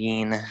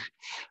 lean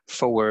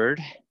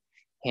forward.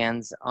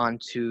 Hands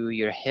onto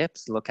your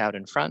hips, look out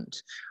in front,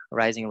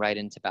 rising right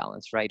into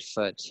balance. Right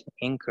foot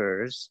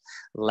anchors,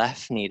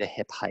 left knee to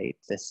hip height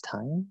this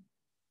time.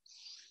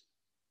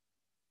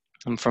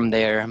 And from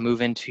there,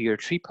 move into your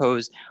tree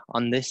pose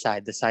on this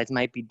side. The sides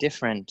might be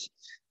different,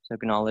 so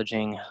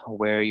acknowledging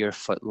where your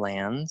foot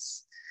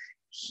lands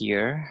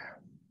here.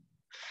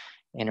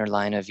 Inner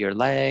line of your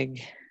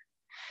leg.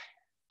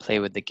 Play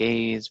with the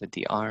gaze, with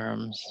the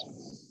arms.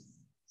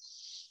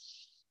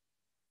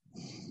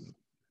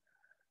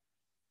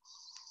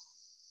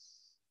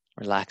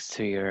 Relax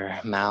through your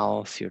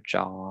mouth, your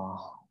jaw.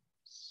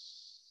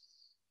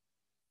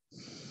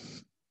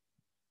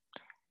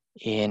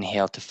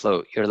 Inhale to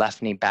float your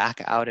left knee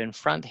back out in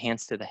front,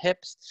 hands to the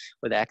hips.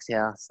 With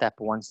exhale, step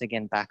once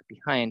again back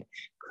behind,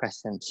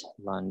 crescent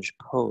lunge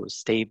pose.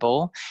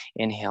 Stable.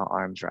 Inhale,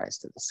 arms rise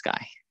to the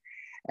sky.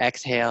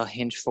 Exhale,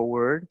 hinge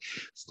forward,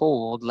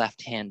 fold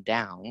left hand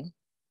down.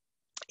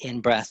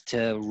 In breath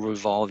to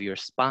revolve your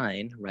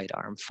spine, right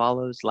arm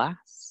follows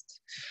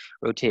last.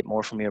 Rotate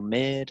more from your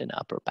mid and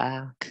upper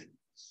back.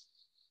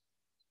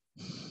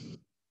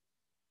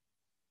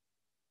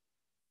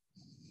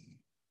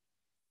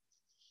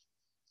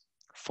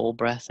 Full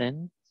breath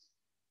in.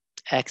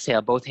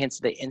 Exhale, both hands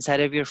to the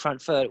inside of your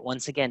front foot.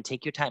 Once again,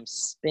 take your time,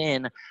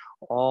 spin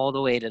all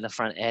the way to the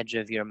front edge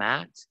of your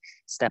mat.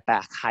 Step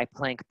back, high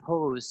plank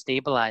pose,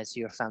 stabilize.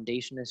 Your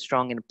foundation is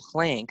strong in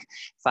plank.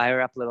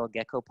 Fire up little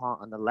gecko paw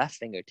on the left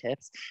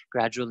fingertips.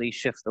 Gradually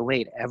shift the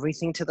weight.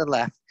 Everything to the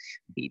left,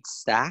 feet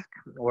stack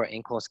or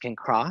ankles can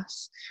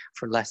cross.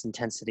 For less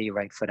intensity,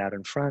 right foot out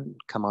in front,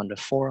 come onto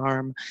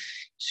forearm.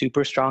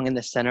 Super strong in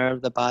the center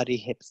of the body,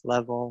 hips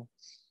level.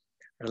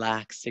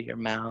 Relax to your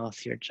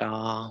mouth, your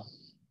jaw.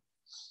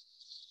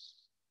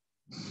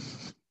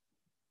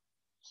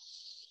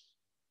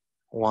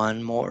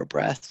 One more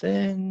breath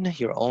in,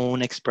 your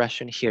own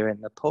expression here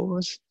in the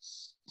pose.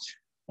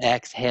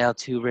 Exhale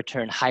to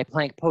return, high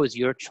plank pose,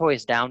 your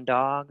choice, down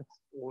dog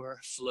or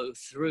flow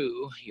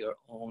through your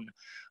own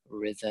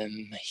rhythm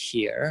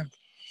here.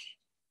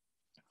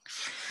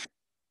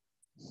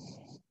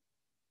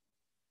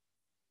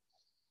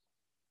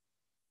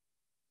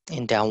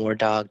 In downward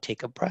dog,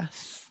 take a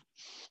breath.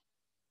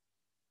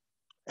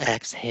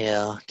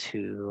 Exhale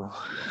to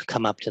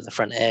come up to the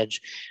front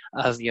edge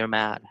of your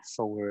mat,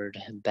 forward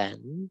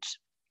bend.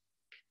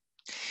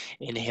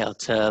 Inhale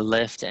to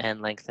lift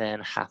and lengthen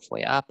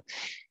halfway up.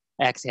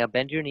 Exhale,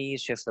 bend your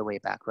knees, shift the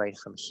weight back right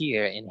from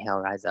here. Inhale,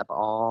 rise up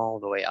all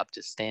the way up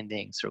to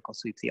standing. Circle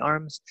sweep the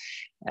arms.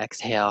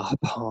 Exhale,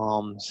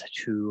 palms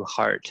to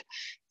heart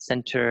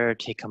center.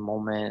 Take a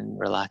moment,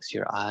 relax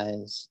your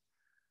eyes.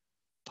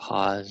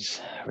 Pause,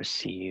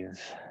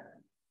 receive.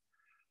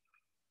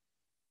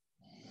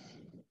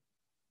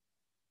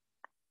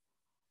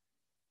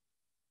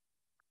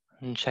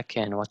 And check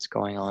in what's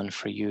going on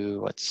for you,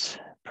 what's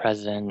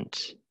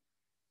present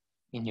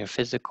in your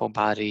physical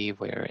body.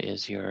 Where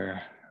is your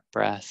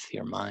breath,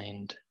 your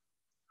mind?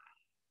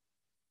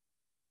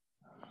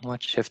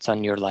 What shifts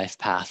on your life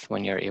path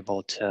when you're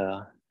able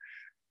to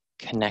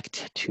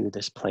connect to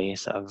this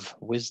place of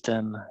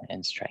wisdom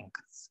and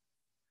strength?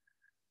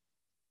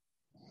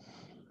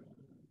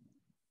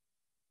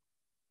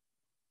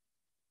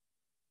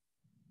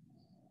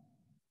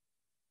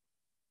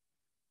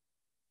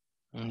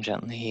 And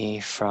gently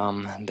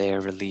from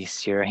there,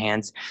 release your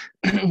hands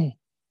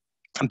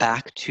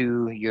back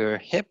to your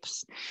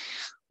hips.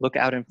 Look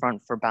out in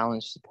front for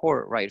balance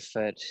support, right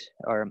foot,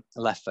 or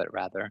left foot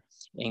rather,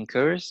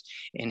 anchors.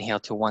 Inhale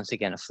to once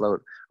again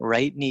float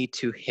right knee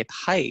to hip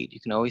height. You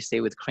can always stay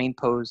with crane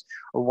pose,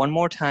 or one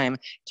more time,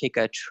 take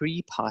a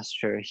tree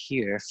posture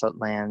here. Foot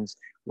lands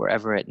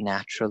wherever it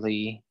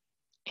naturally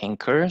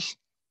anchors.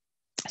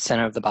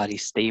 Center of the body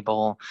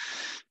stable.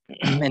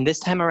 And this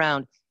time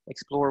around,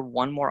 explore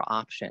one more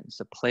option.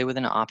 So play with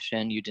an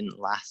option you didn't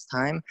last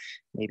time.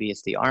 Maybe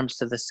it's the arms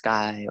to the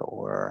sky,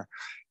 or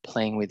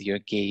playing with your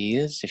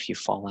gaze. If you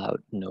fall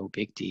out, no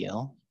big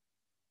deal.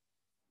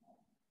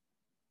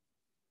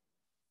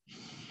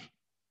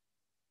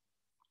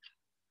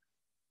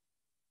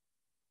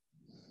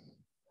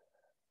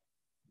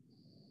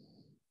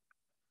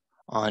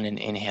 On an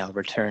inhale,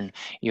 return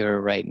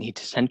your right knee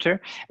to center.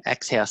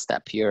 Exhale,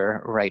 step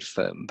your right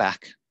foot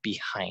back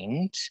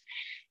behind.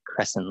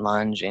 Crescent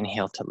lunge,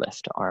 inhale to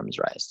lift, arms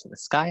rise to the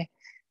sky.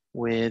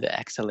 With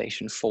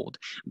exhalation, fold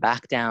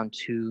back down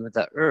to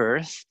the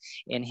earth.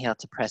 Inhale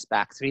to press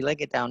back,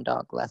 three-legged down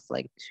dog, left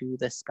leg to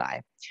the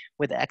sky.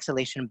 With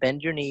exhalation,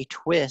 bend your knee,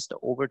 twist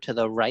over to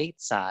the right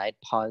side.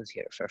 Pause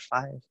here for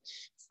 5,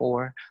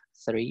 4,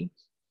 3,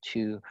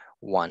 2,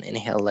 1.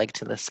 Inhale, leg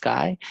to the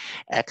sky.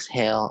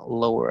 Exhale,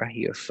 lower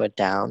your foot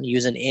down.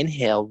 Use an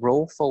inhale,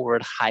 roll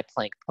forward, high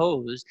plank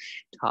pose,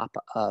 top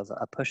of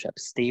a push-up,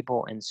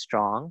 stable and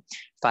strong.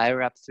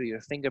 Fire up through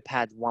your finger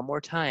pads one more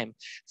time.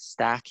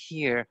 Stack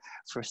here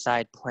for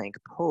side plank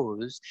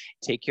pose.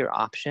 Take your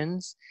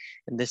options,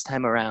 and this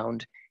time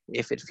around,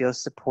 if it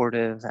feels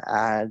supportive,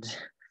 add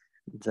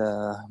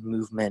the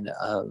movement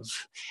of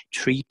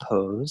tree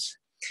pose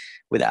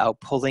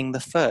without pulling the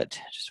foot,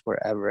 just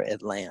wherever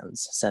it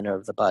lands. Center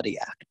of the body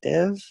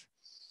active.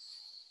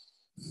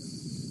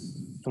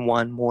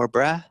 One more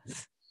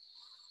breath.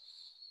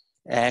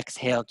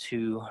 Exhale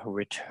to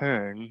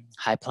return.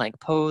 High plank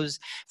pose.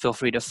 Feel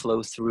free to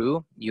flow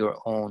through your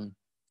own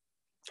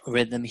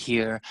rhythm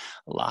here.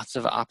 Lots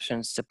of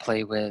options to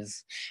play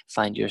with.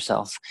 Find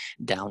yourself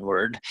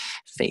downward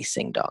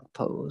facing dog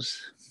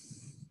pose.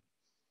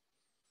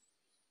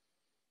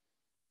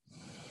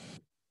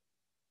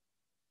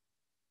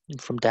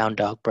 And from down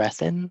dog,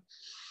 breath in.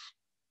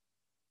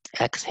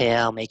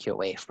 Exhale, make your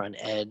way front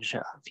edge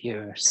of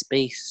your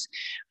space,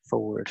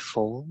 forward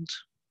fold.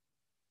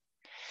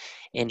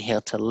 Inhale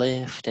to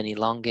lift and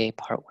elongate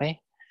partway.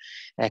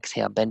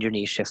 Exhale, bend your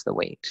knees, shift the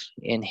weight.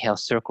 Inhale,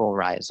 circle,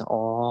 rise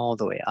all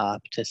the way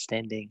up to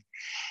standing.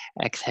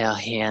 Exhale,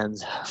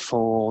 hands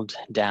fold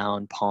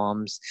down,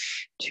 palms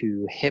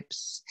to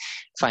hips.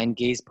 Find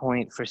gaze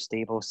point for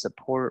stable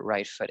support,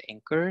 right foot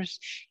anchors.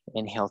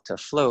 Inhale to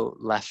float,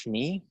 left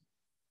knee.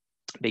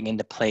 Begin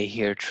to play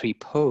here, tree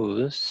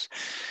pose.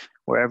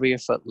 Wherever your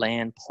foot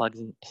land, plug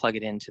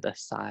it into the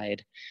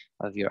side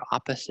of your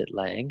opposite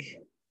leg.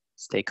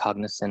 Stay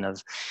cognizant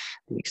of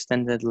the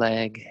extended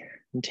leg.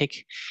 And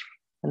take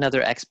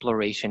another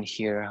exploration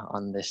here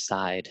on this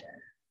side.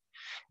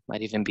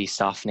 Might even be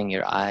softening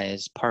your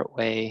eyes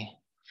partway.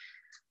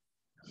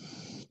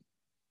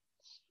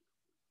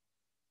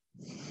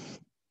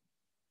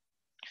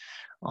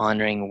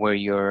 Honoring where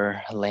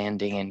you're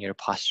landing in your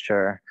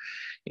posture.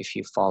 If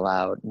you fall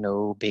out,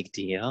 no big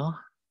deal.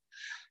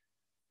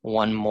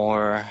 One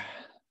more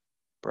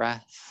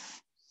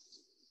breath.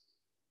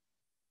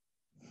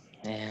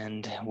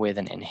 And with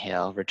an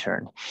inhale,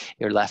 return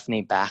your left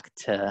knee back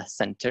to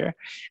center.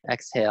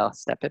 Exhale,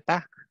 step it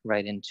back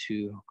right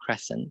into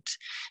crescent.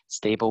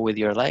 Stable with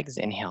your legs.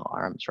 Inhale,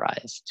 arms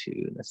rise to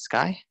the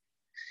sky.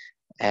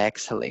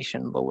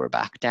 Exhalation, lower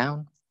back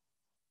down.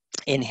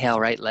 Inhale,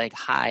 right leg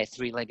high,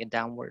 three-legged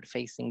downward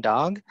facing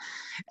dog.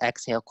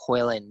 Exhale,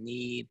 coil in,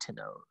 knee to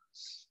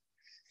nose.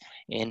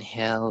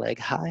 Inhale, leg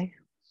high.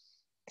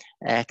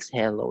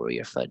 Exhale, lower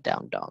your foot,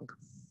 down dog.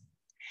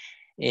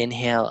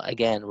 Inhale,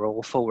 again,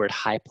 roll forward,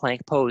 high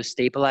plank pose.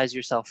 Stabilize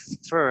yourself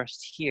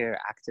first here,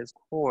 active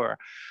core.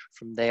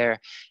 From there,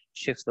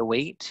 shift the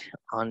weight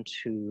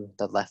onto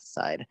the left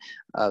side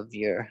of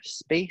your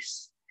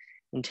space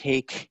and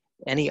take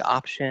any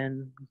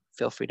option.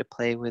 Feel free to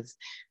play with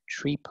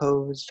tree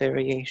pose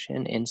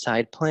variation,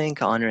 inside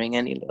plank, honoring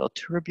any little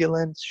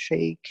turbulence,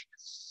 shake.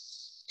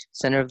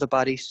 Center of the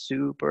body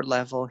super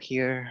level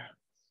here.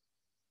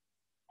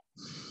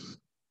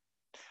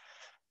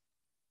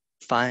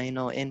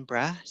 Final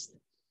in-breath.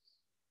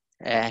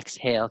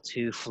 Exhale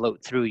to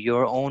float through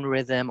your own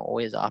rhythm.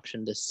 Always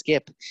option to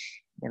skip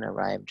and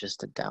arrive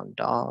just a down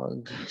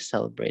dog,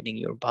 celebrating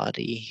your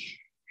body.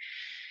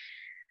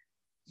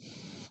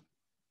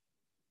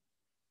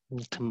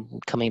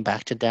 Coming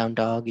back to down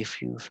dog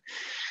if you've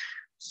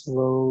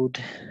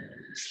flowed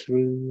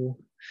through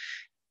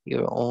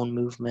your own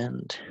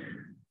movement.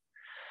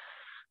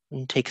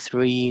 And take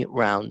 3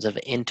 rounds of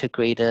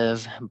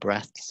integrative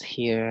breaths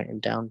here in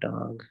down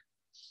dog.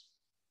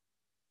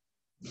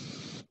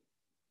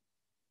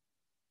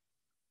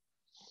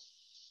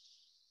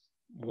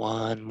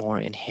 One more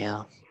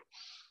inhale.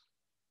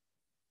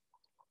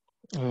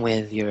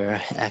 With your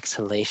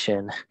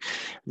exhalation,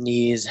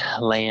 knees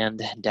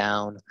land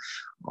down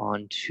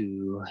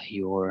onto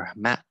your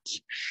mat.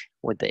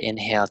 With the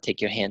inhale, take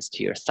your hands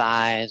to your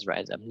thighs,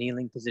 rise up,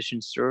 kneeling position,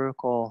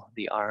 circle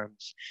the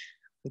arms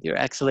With your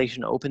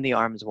exhalation, open the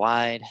arms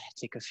wide.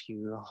 Take a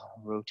few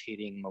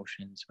rotating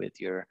motions with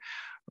your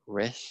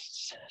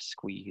wrists.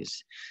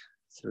 Squeeze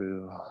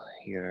through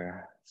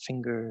your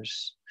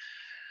fingers.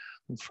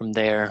 And from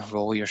there,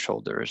 roll your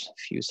shoulders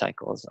a few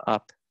cycles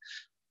up,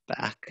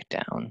 back,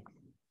 down.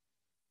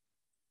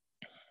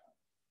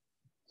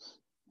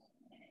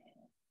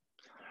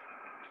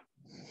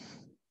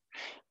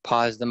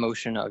 Pause the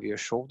motion of your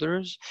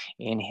shoulders.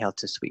 Inhale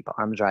to sweep,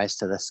 arms rise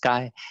to the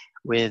sky.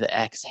 With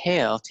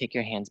exhale, take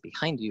your hands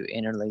behind you,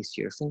 interlace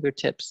your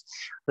fingertips,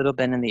 little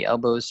bend in the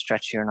elbows,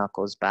 stretch your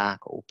knuckles back,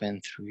 open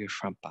through your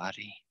front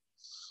body.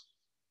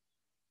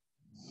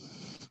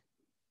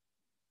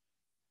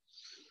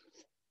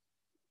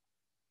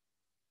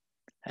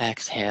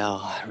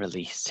 Exhale,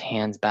 release,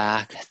 hands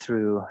back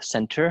through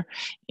center.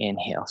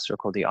 Inhale,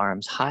 circle the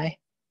arms high.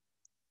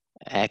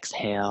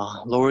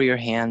 Exhale, lower your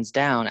hands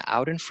down,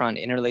 out in front,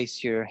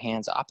 interlace your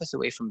hands opposite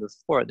way from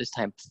before. This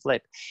time,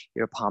 flip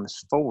your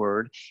palms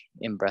forward.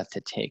 In breath to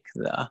take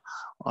the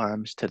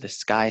arms to the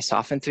sky.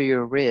 Soften through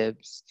your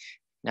ribs.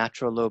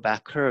 Natural low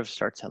back curve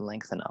start to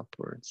lengthen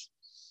upwards.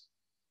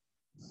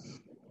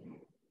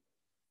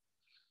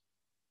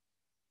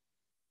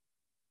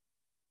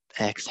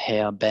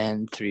 Exhale,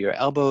 bend through your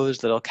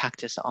elbows, little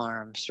cactus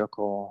arms,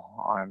 circle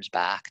arms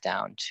back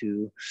down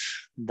to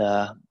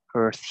the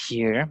earth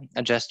here.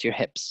 Adjust your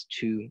hips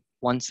to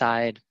one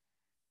side.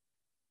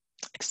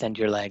 Extend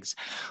your legs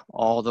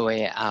all the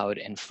way out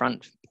in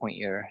front. Point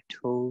your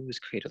toes,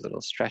 create a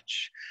little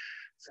stretch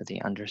for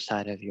the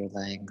underside of your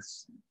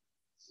legs.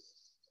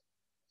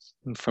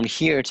 And from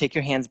here, take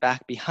your hands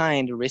back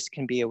behind. Wrist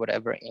can be at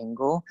whatever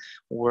angle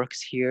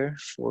works here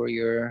for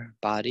your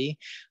body.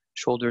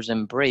 Shoulders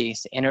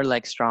embrace, inner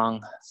leg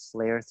strong,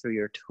 flare through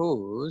your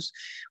toes.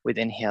 With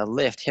inhale,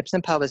 lift, hips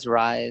and pelvis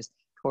rise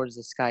towards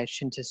the sky,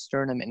 chin to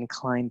sternum,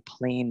 inclined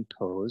plane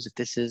pose. If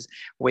this is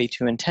way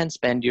too intense,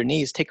 bend your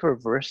knees, take a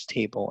reverse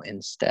table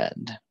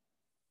instead.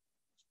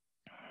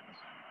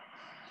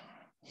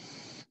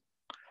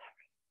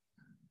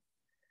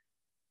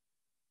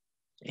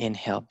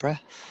 Inhale,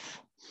 breath.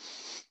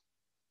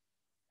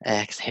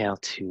 Exhale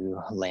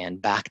to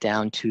land back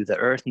down to the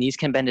earth. Knees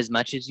can bend as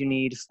much as you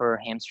need for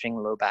hamstring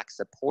low back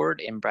support.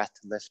 In breath,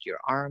 lift your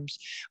arms.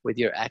 With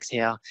your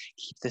exhale,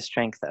 keep the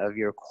strength of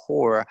your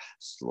core.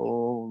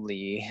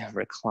 Slowly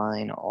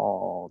recline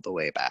all the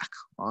way back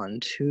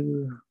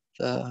onto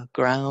the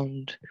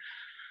ground.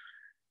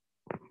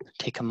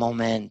 Take a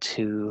moment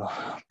to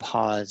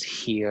pause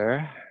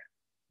here,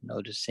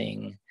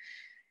 noticing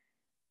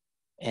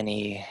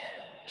any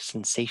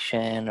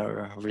sensation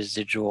or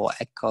residual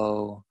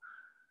echo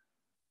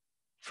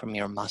from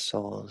your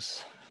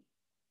muscles,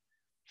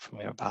 from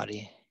your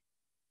body.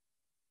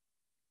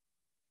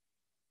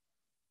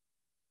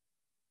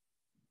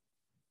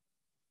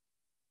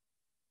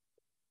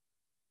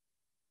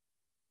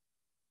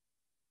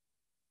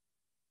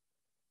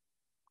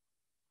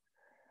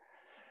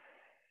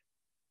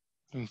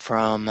 And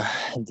from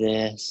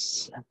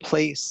this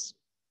place,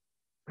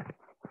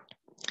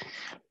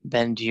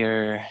 bend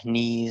your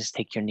knees,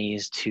 take your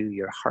knees to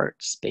your heart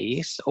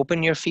space.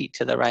 Open your feet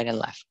to the right and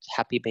left.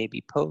 Happy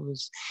baby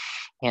pose.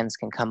 Hands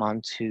can come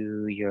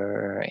onto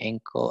your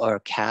ankle or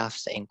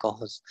calves,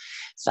 ankles,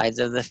 sides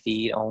of the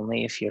feet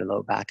only if your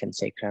low back and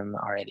sacrum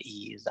are at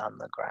ease on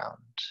the ground.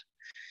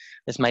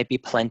 This might be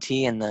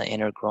plenty in the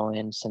inner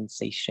groin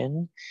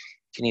sensation.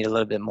 If you need a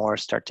little bit more,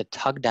 start to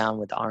tug down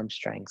with arm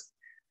strength.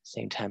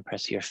 Same time,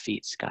 press your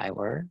feet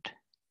skyward.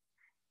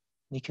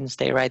 You can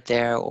stay right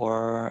there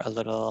or a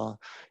little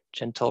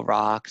gentle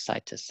rock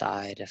side to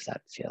side if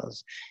that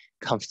feels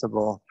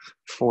comfortable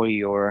for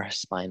your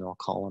spinal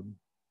column.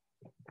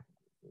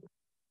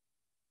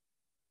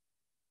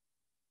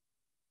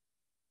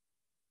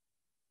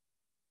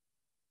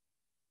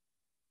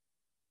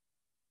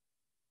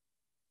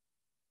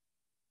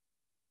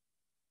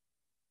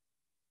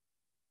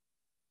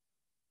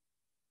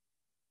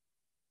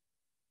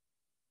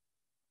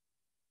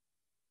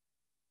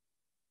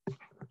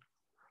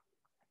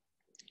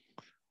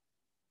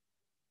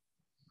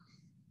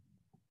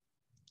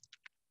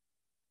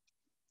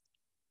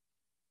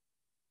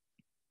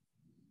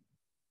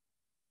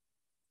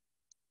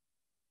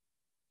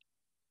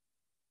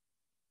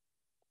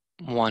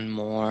 One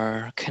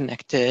more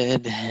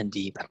connected and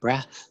deep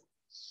breath.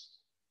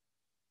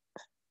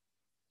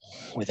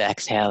 With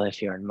exhale,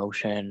 if you're in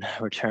motion,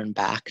 return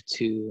back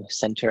to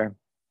center.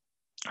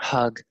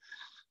 Hug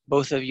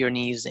both of your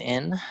knees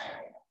in.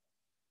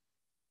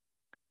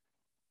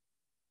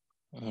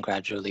 And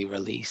gradually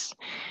release.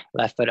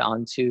 Left foot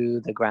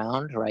onto the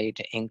ground, right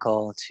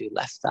ankle to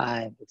left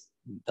thigh,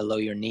 below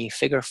your knee,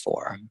 figure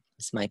four.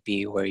 This might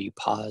be where you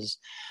pause,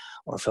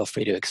 or feel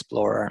free to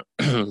explore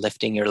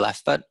lifting your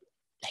left foot,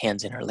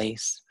 hands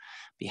interlace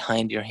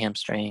behind your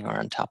hamstring or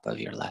on top of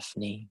your left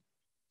knee.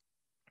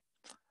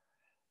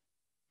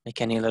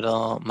 Make any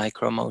little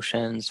micro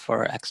motions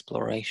for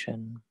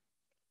exploration.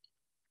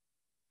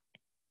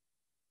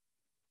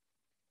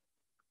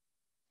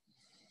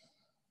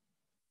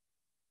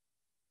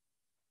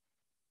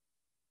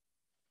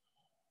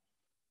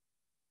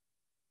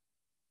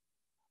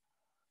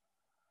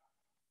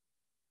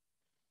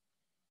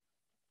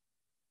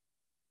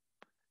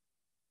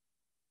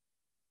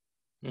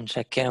 And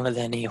check in with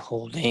any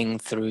holding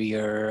through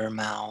your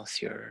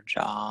mouth, your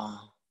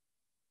jaw.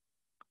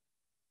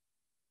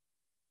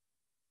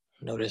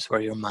 Notice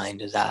where your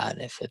mind is at.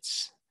 If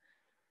it's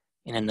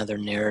in another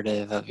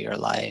narrative of your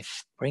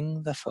life,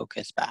 bring the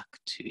focus back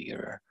to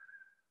your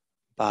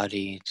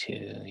body,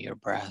 to your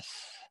breath.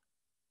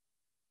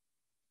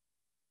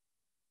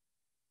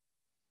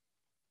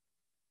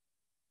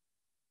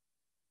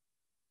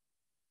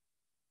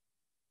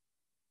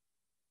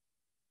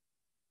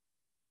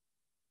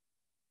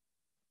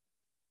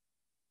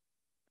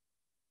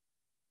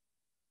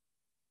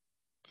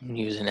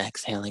 Use an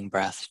exhaling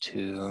breath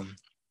to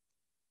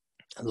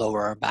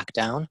lower back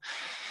down.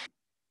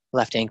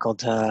 Left ankle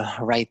to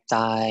right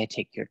thigh,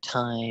 take your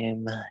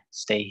time,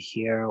 stay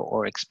here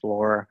or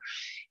explore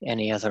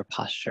any other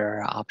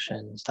posture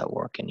options that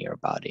work in your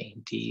body.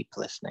 Deep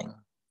listening.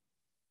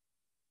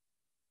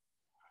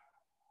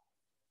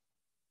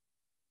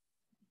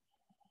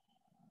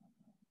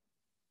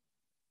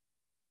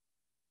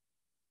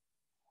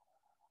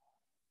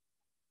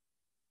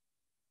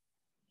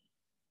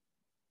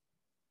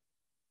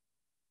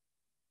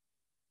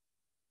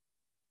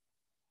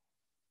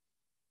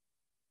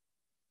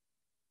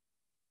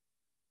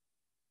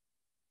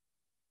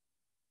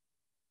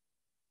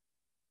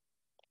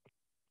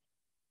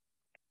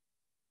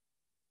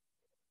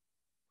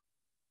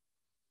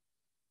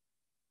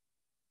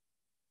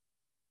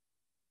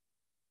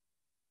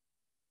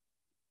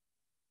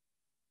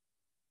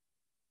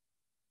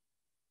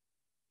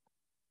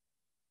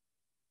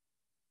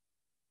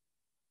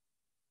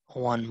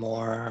 One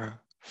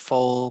more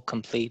full,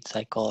 complete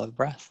cycle of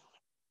breath.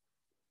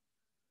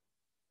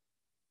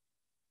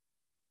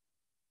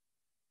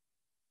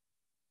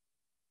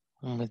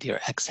 And with your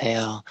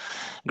exhale,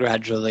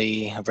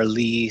 gradually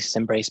release,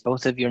 embrace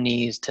both of your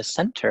knees to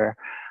center.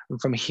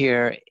 And from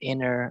here,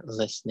 inner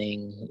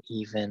listening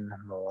even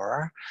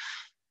more.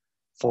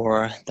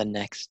 For the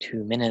next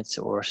 2 minutes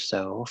or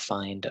so,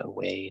 find a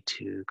way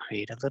to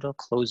create a little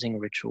closing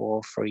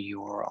ritual for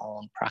your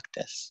own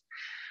practice.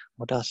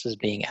 What else is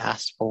being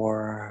asked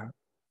for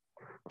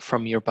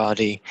from your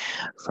body,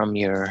 from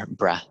your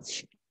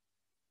breath?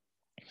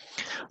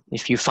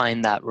 If you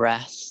find that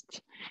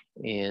rest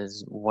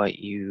is what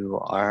you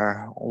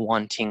are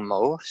wanting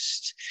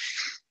most,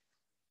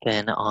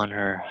 then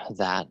honor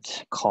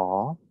that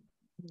call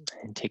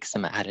and take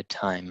some added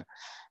time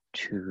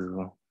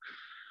to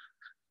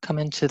come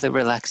into the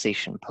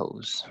relaxation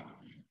pose.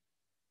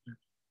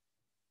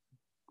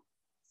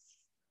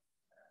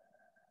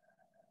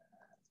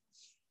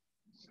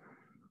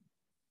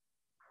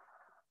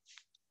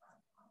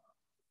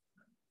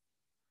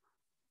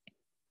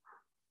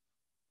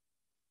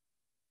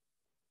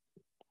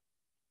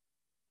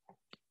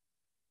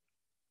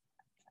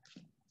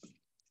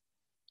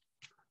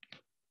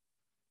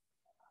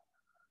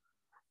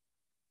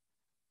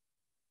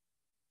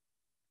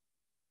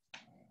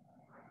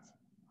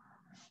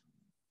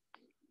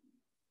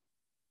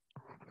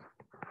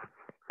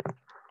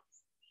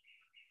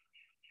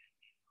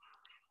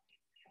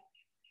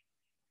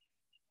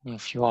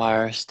 If you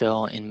are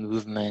still in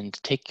movement,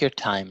 take your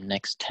time,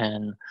 next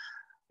 10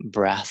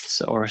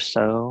 breaths or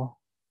so.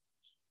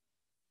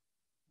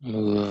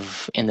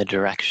 Move in the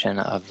direction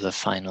of the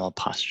final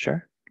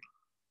posture.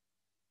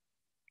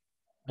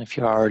 If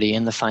you're already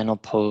in the final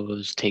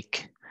pose,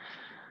 take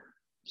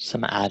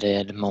some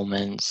added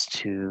moments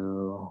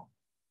to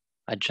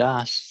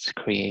adjust,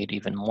 create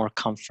even more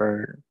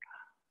comfort,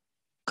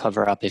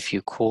 cover up if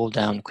you cool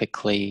down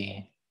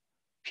quickly.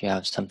 If you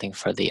have something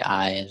for the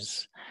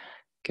eyes,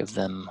 give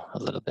them a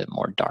little bit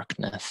more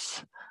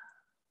darkness.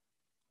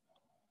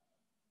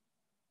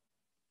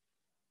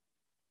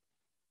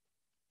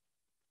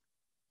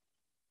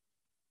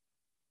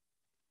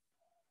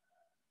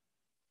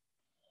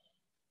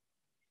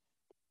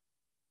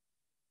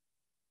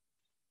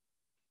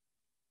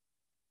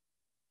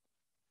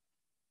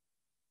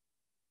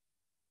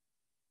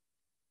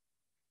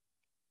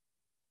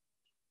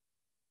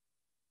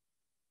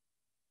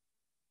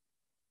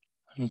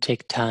 And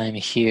take time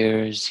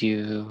here as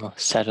you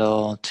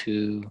settle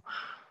to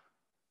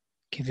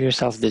give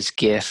yourself this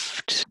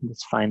gift,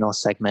 this final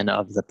segment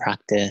of the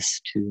practice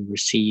to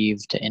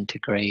receive, to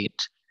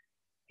integrate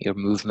your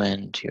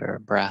movement, your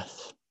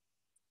breath.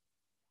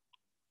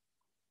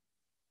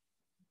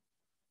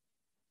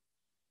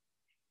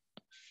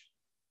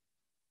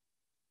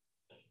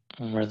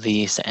 And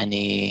release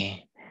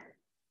any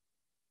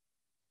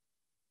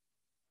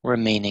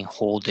remaining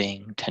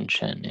holding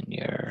tension in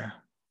your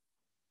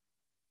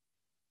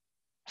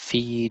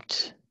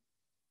feet,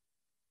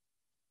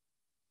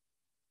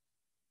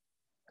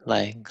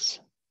 legs.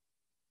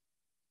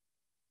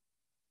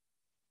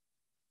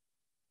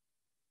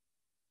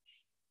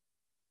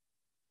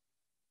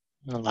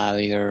 Allow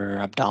your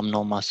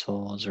abdominal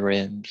muscles,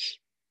 ribs,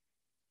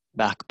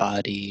 back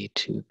body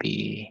to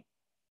be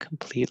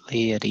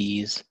completely at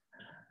ease.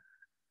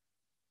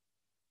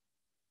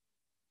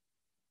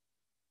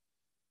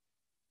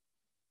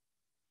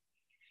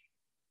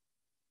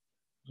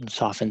 And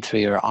soften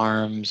through your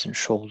arms and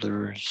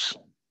shoulders.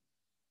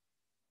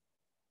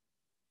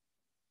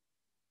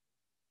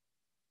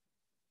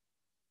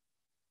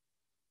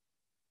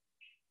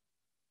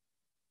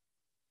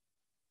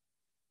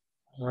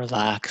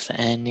 Relax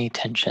any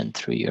tension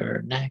through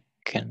your neck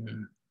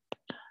and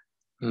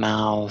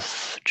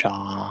mouth,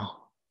 jaw,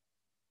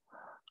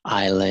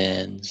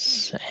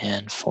 eyelids,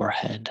 and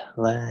forehead.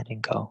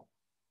 Letting go.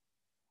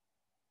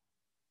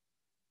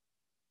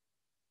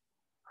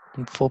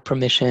 And full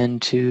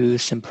permission to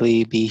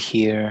simply be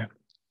here,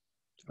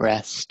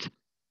 rest.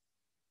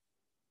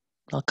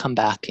 I'll come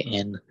back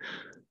in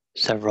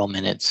several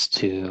minutes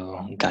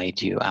to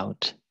guide you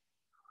out.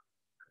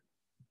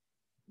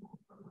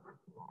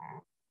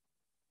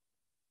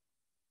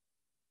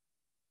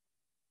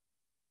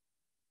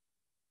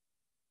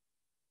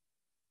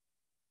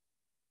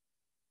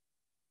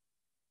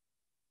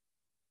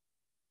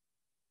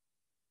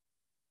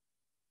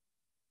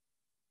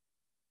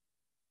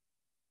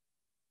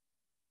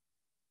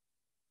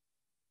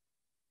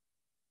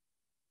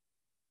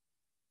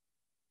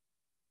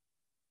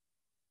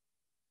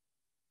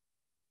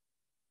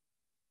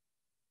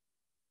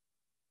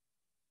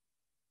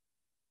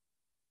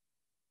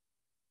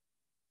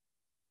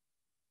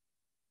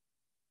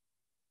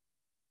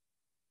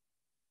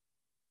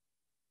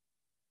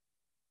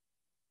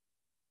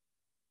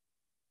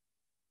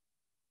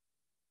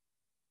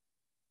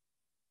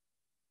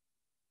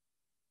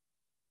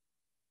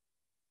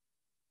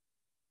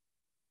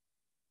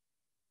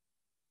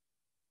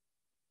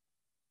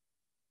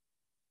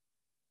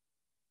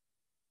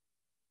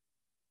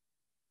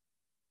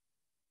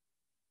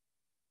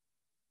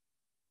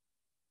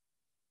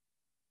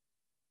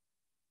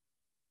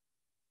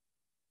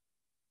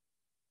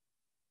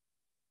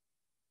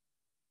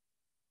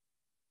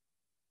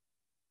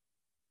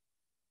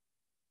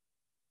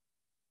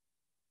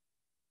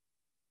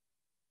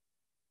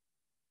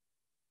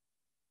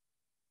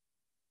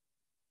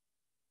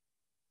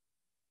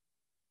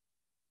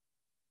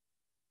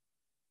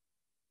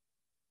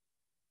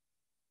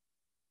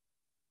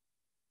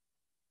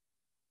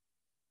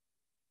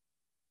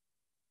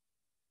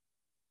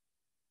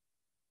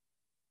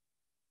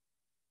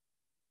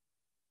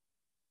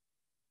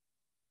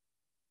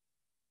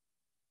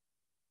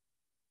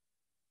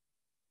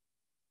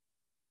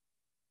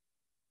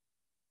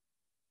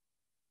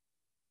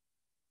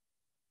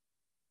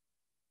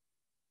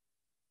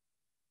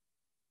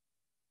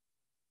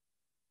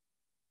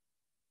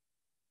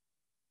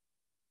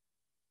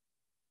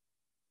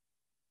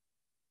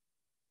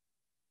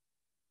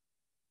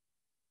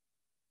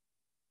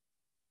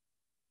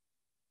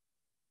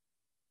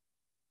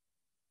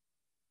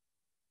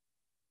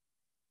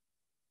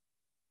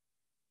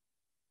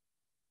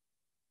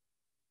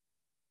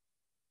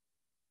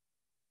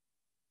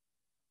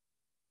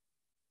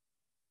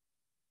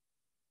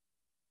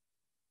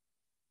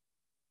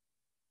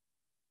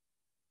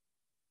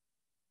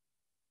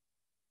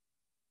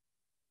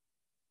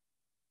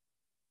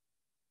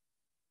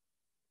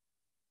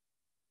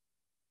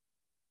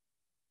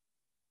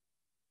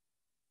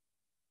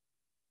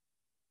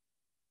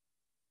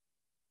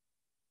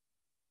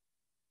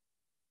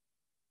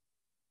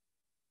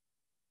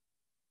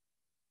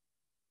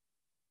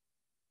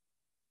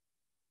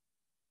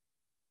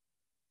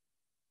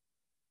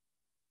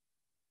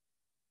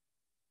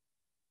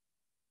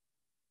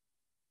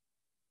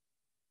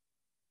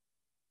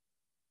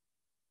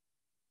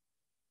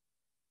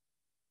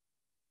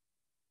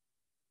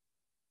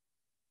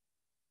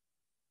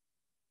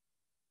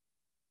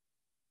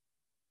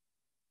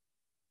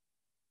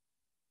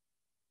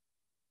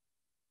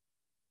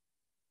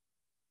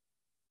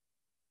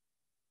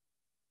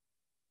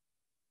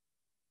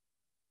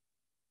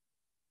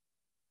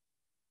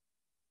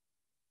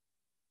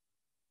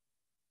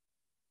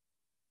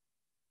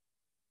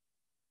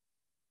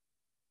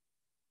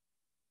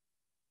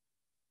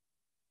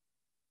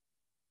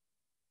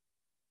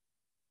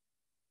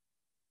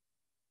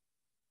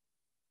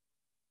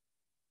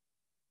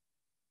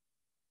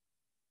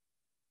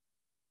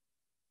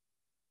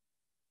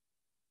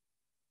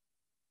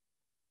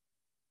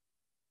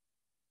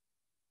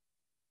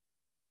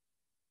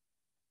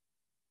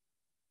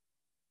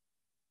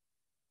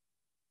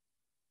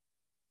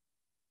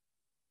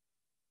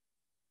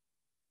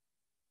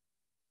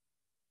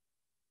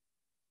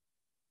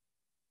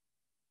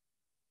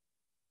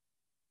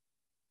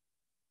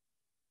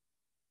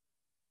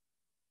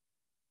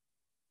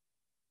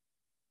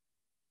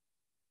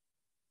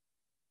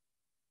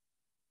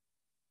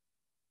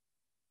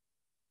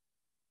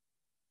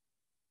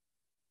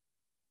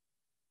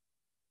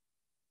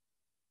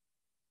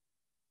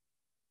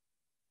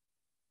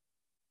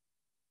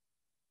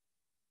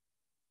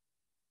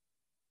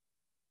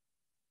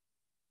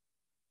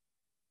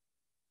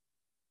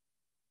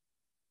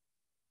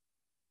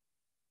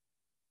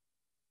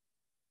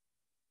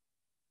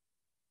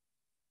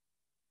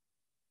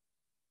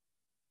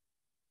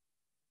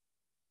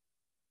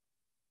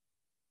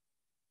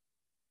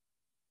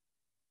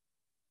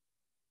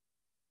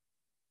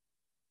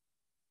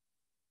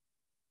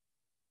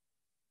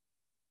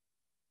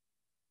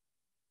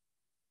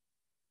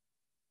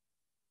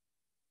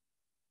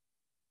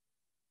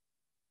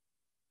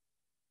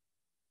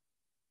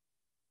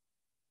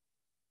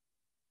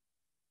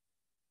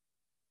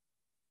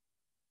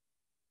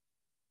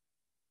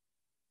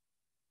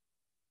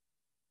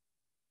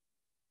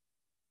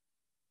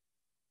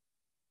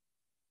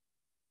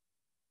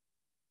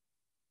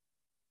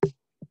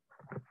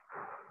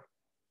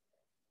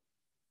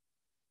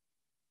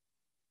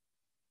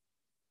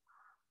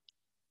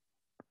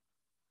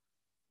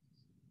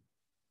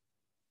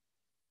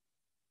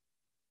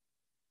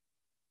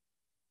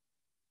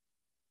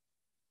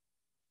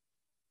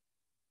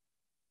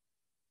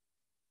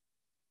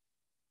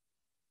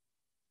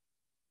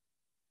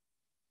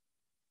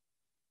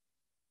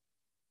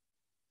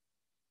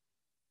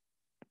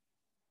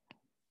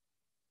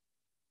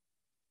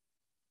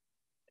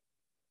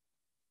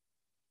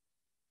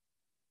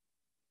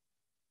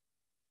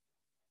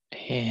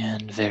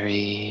 And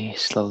very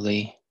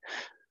slowly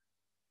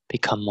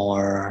become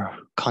more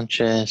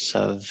conscious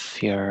of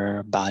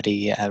your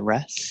body at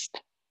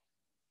rest.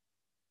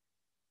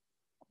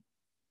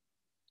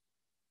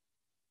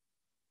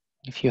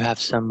 If you have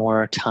some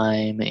more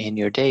time in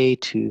your day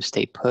to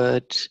stay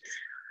put,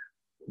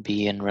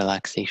 be in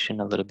relaxation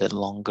a little bit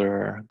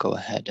longer, go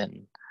ahead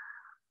and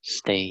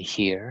stay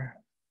here.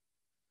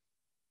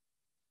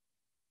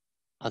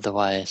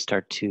 Otherwise,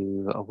 start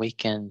to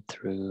awaken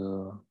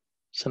through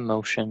some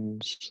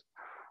motions,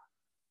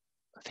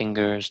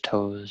 fingers,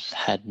 toes,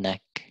 head,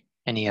 neck,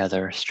 any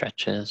other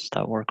stretches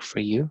that work for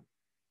you.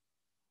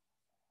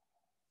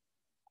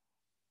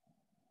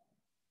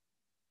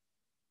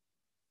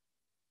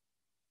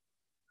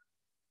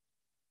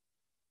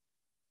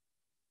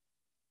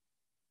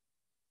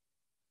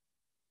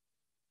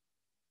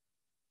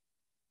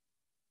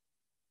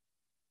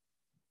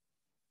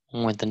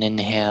 With an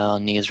inhale,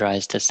 knees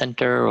rise to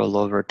center, roll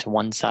over to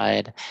one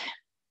side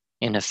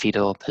in a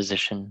fetal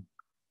position.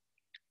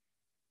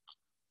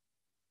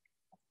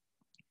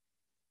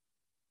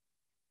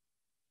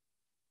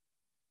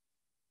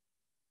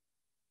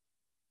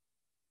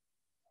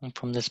 And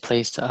from this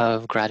place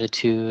of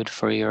gratitude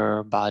for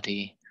your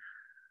body,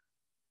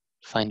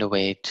 find a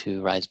way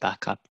to rise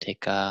back up.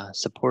 Take a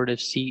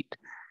supportive seat.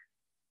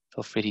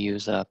 Feel free to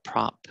use a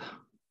prop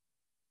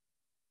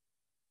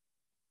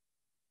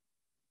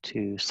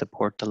to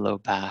support the low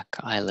back,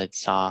 eyelids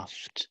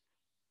soft,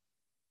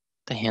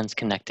 the hands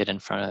connected in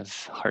front of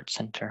heart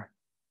center.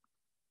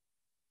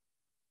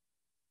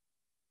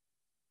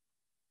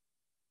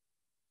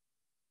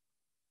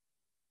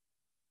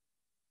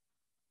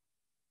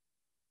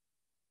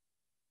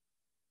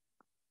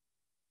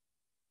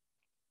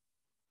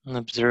 And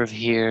observe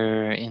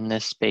here in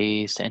this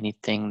space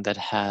anything that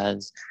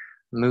has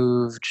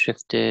moved,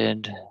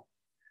 shifted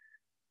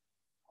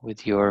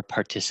with your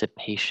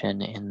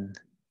participation in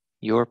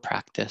your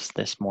practice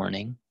this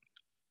morning.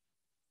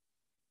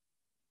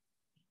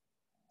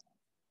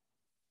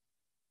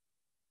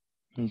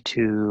 And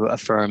to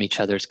affirm each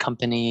other's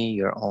company,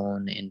 your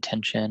own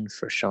intention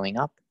for showing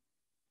up.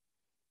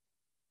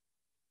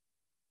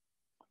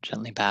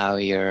 Gently bow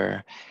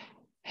your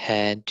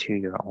head to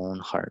your own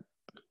heart.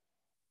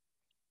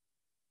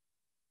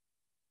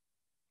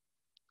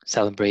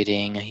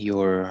 Celebrating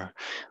your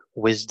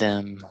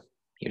wisdom,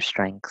 your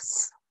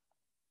strengths.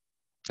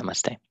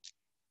 Namaste.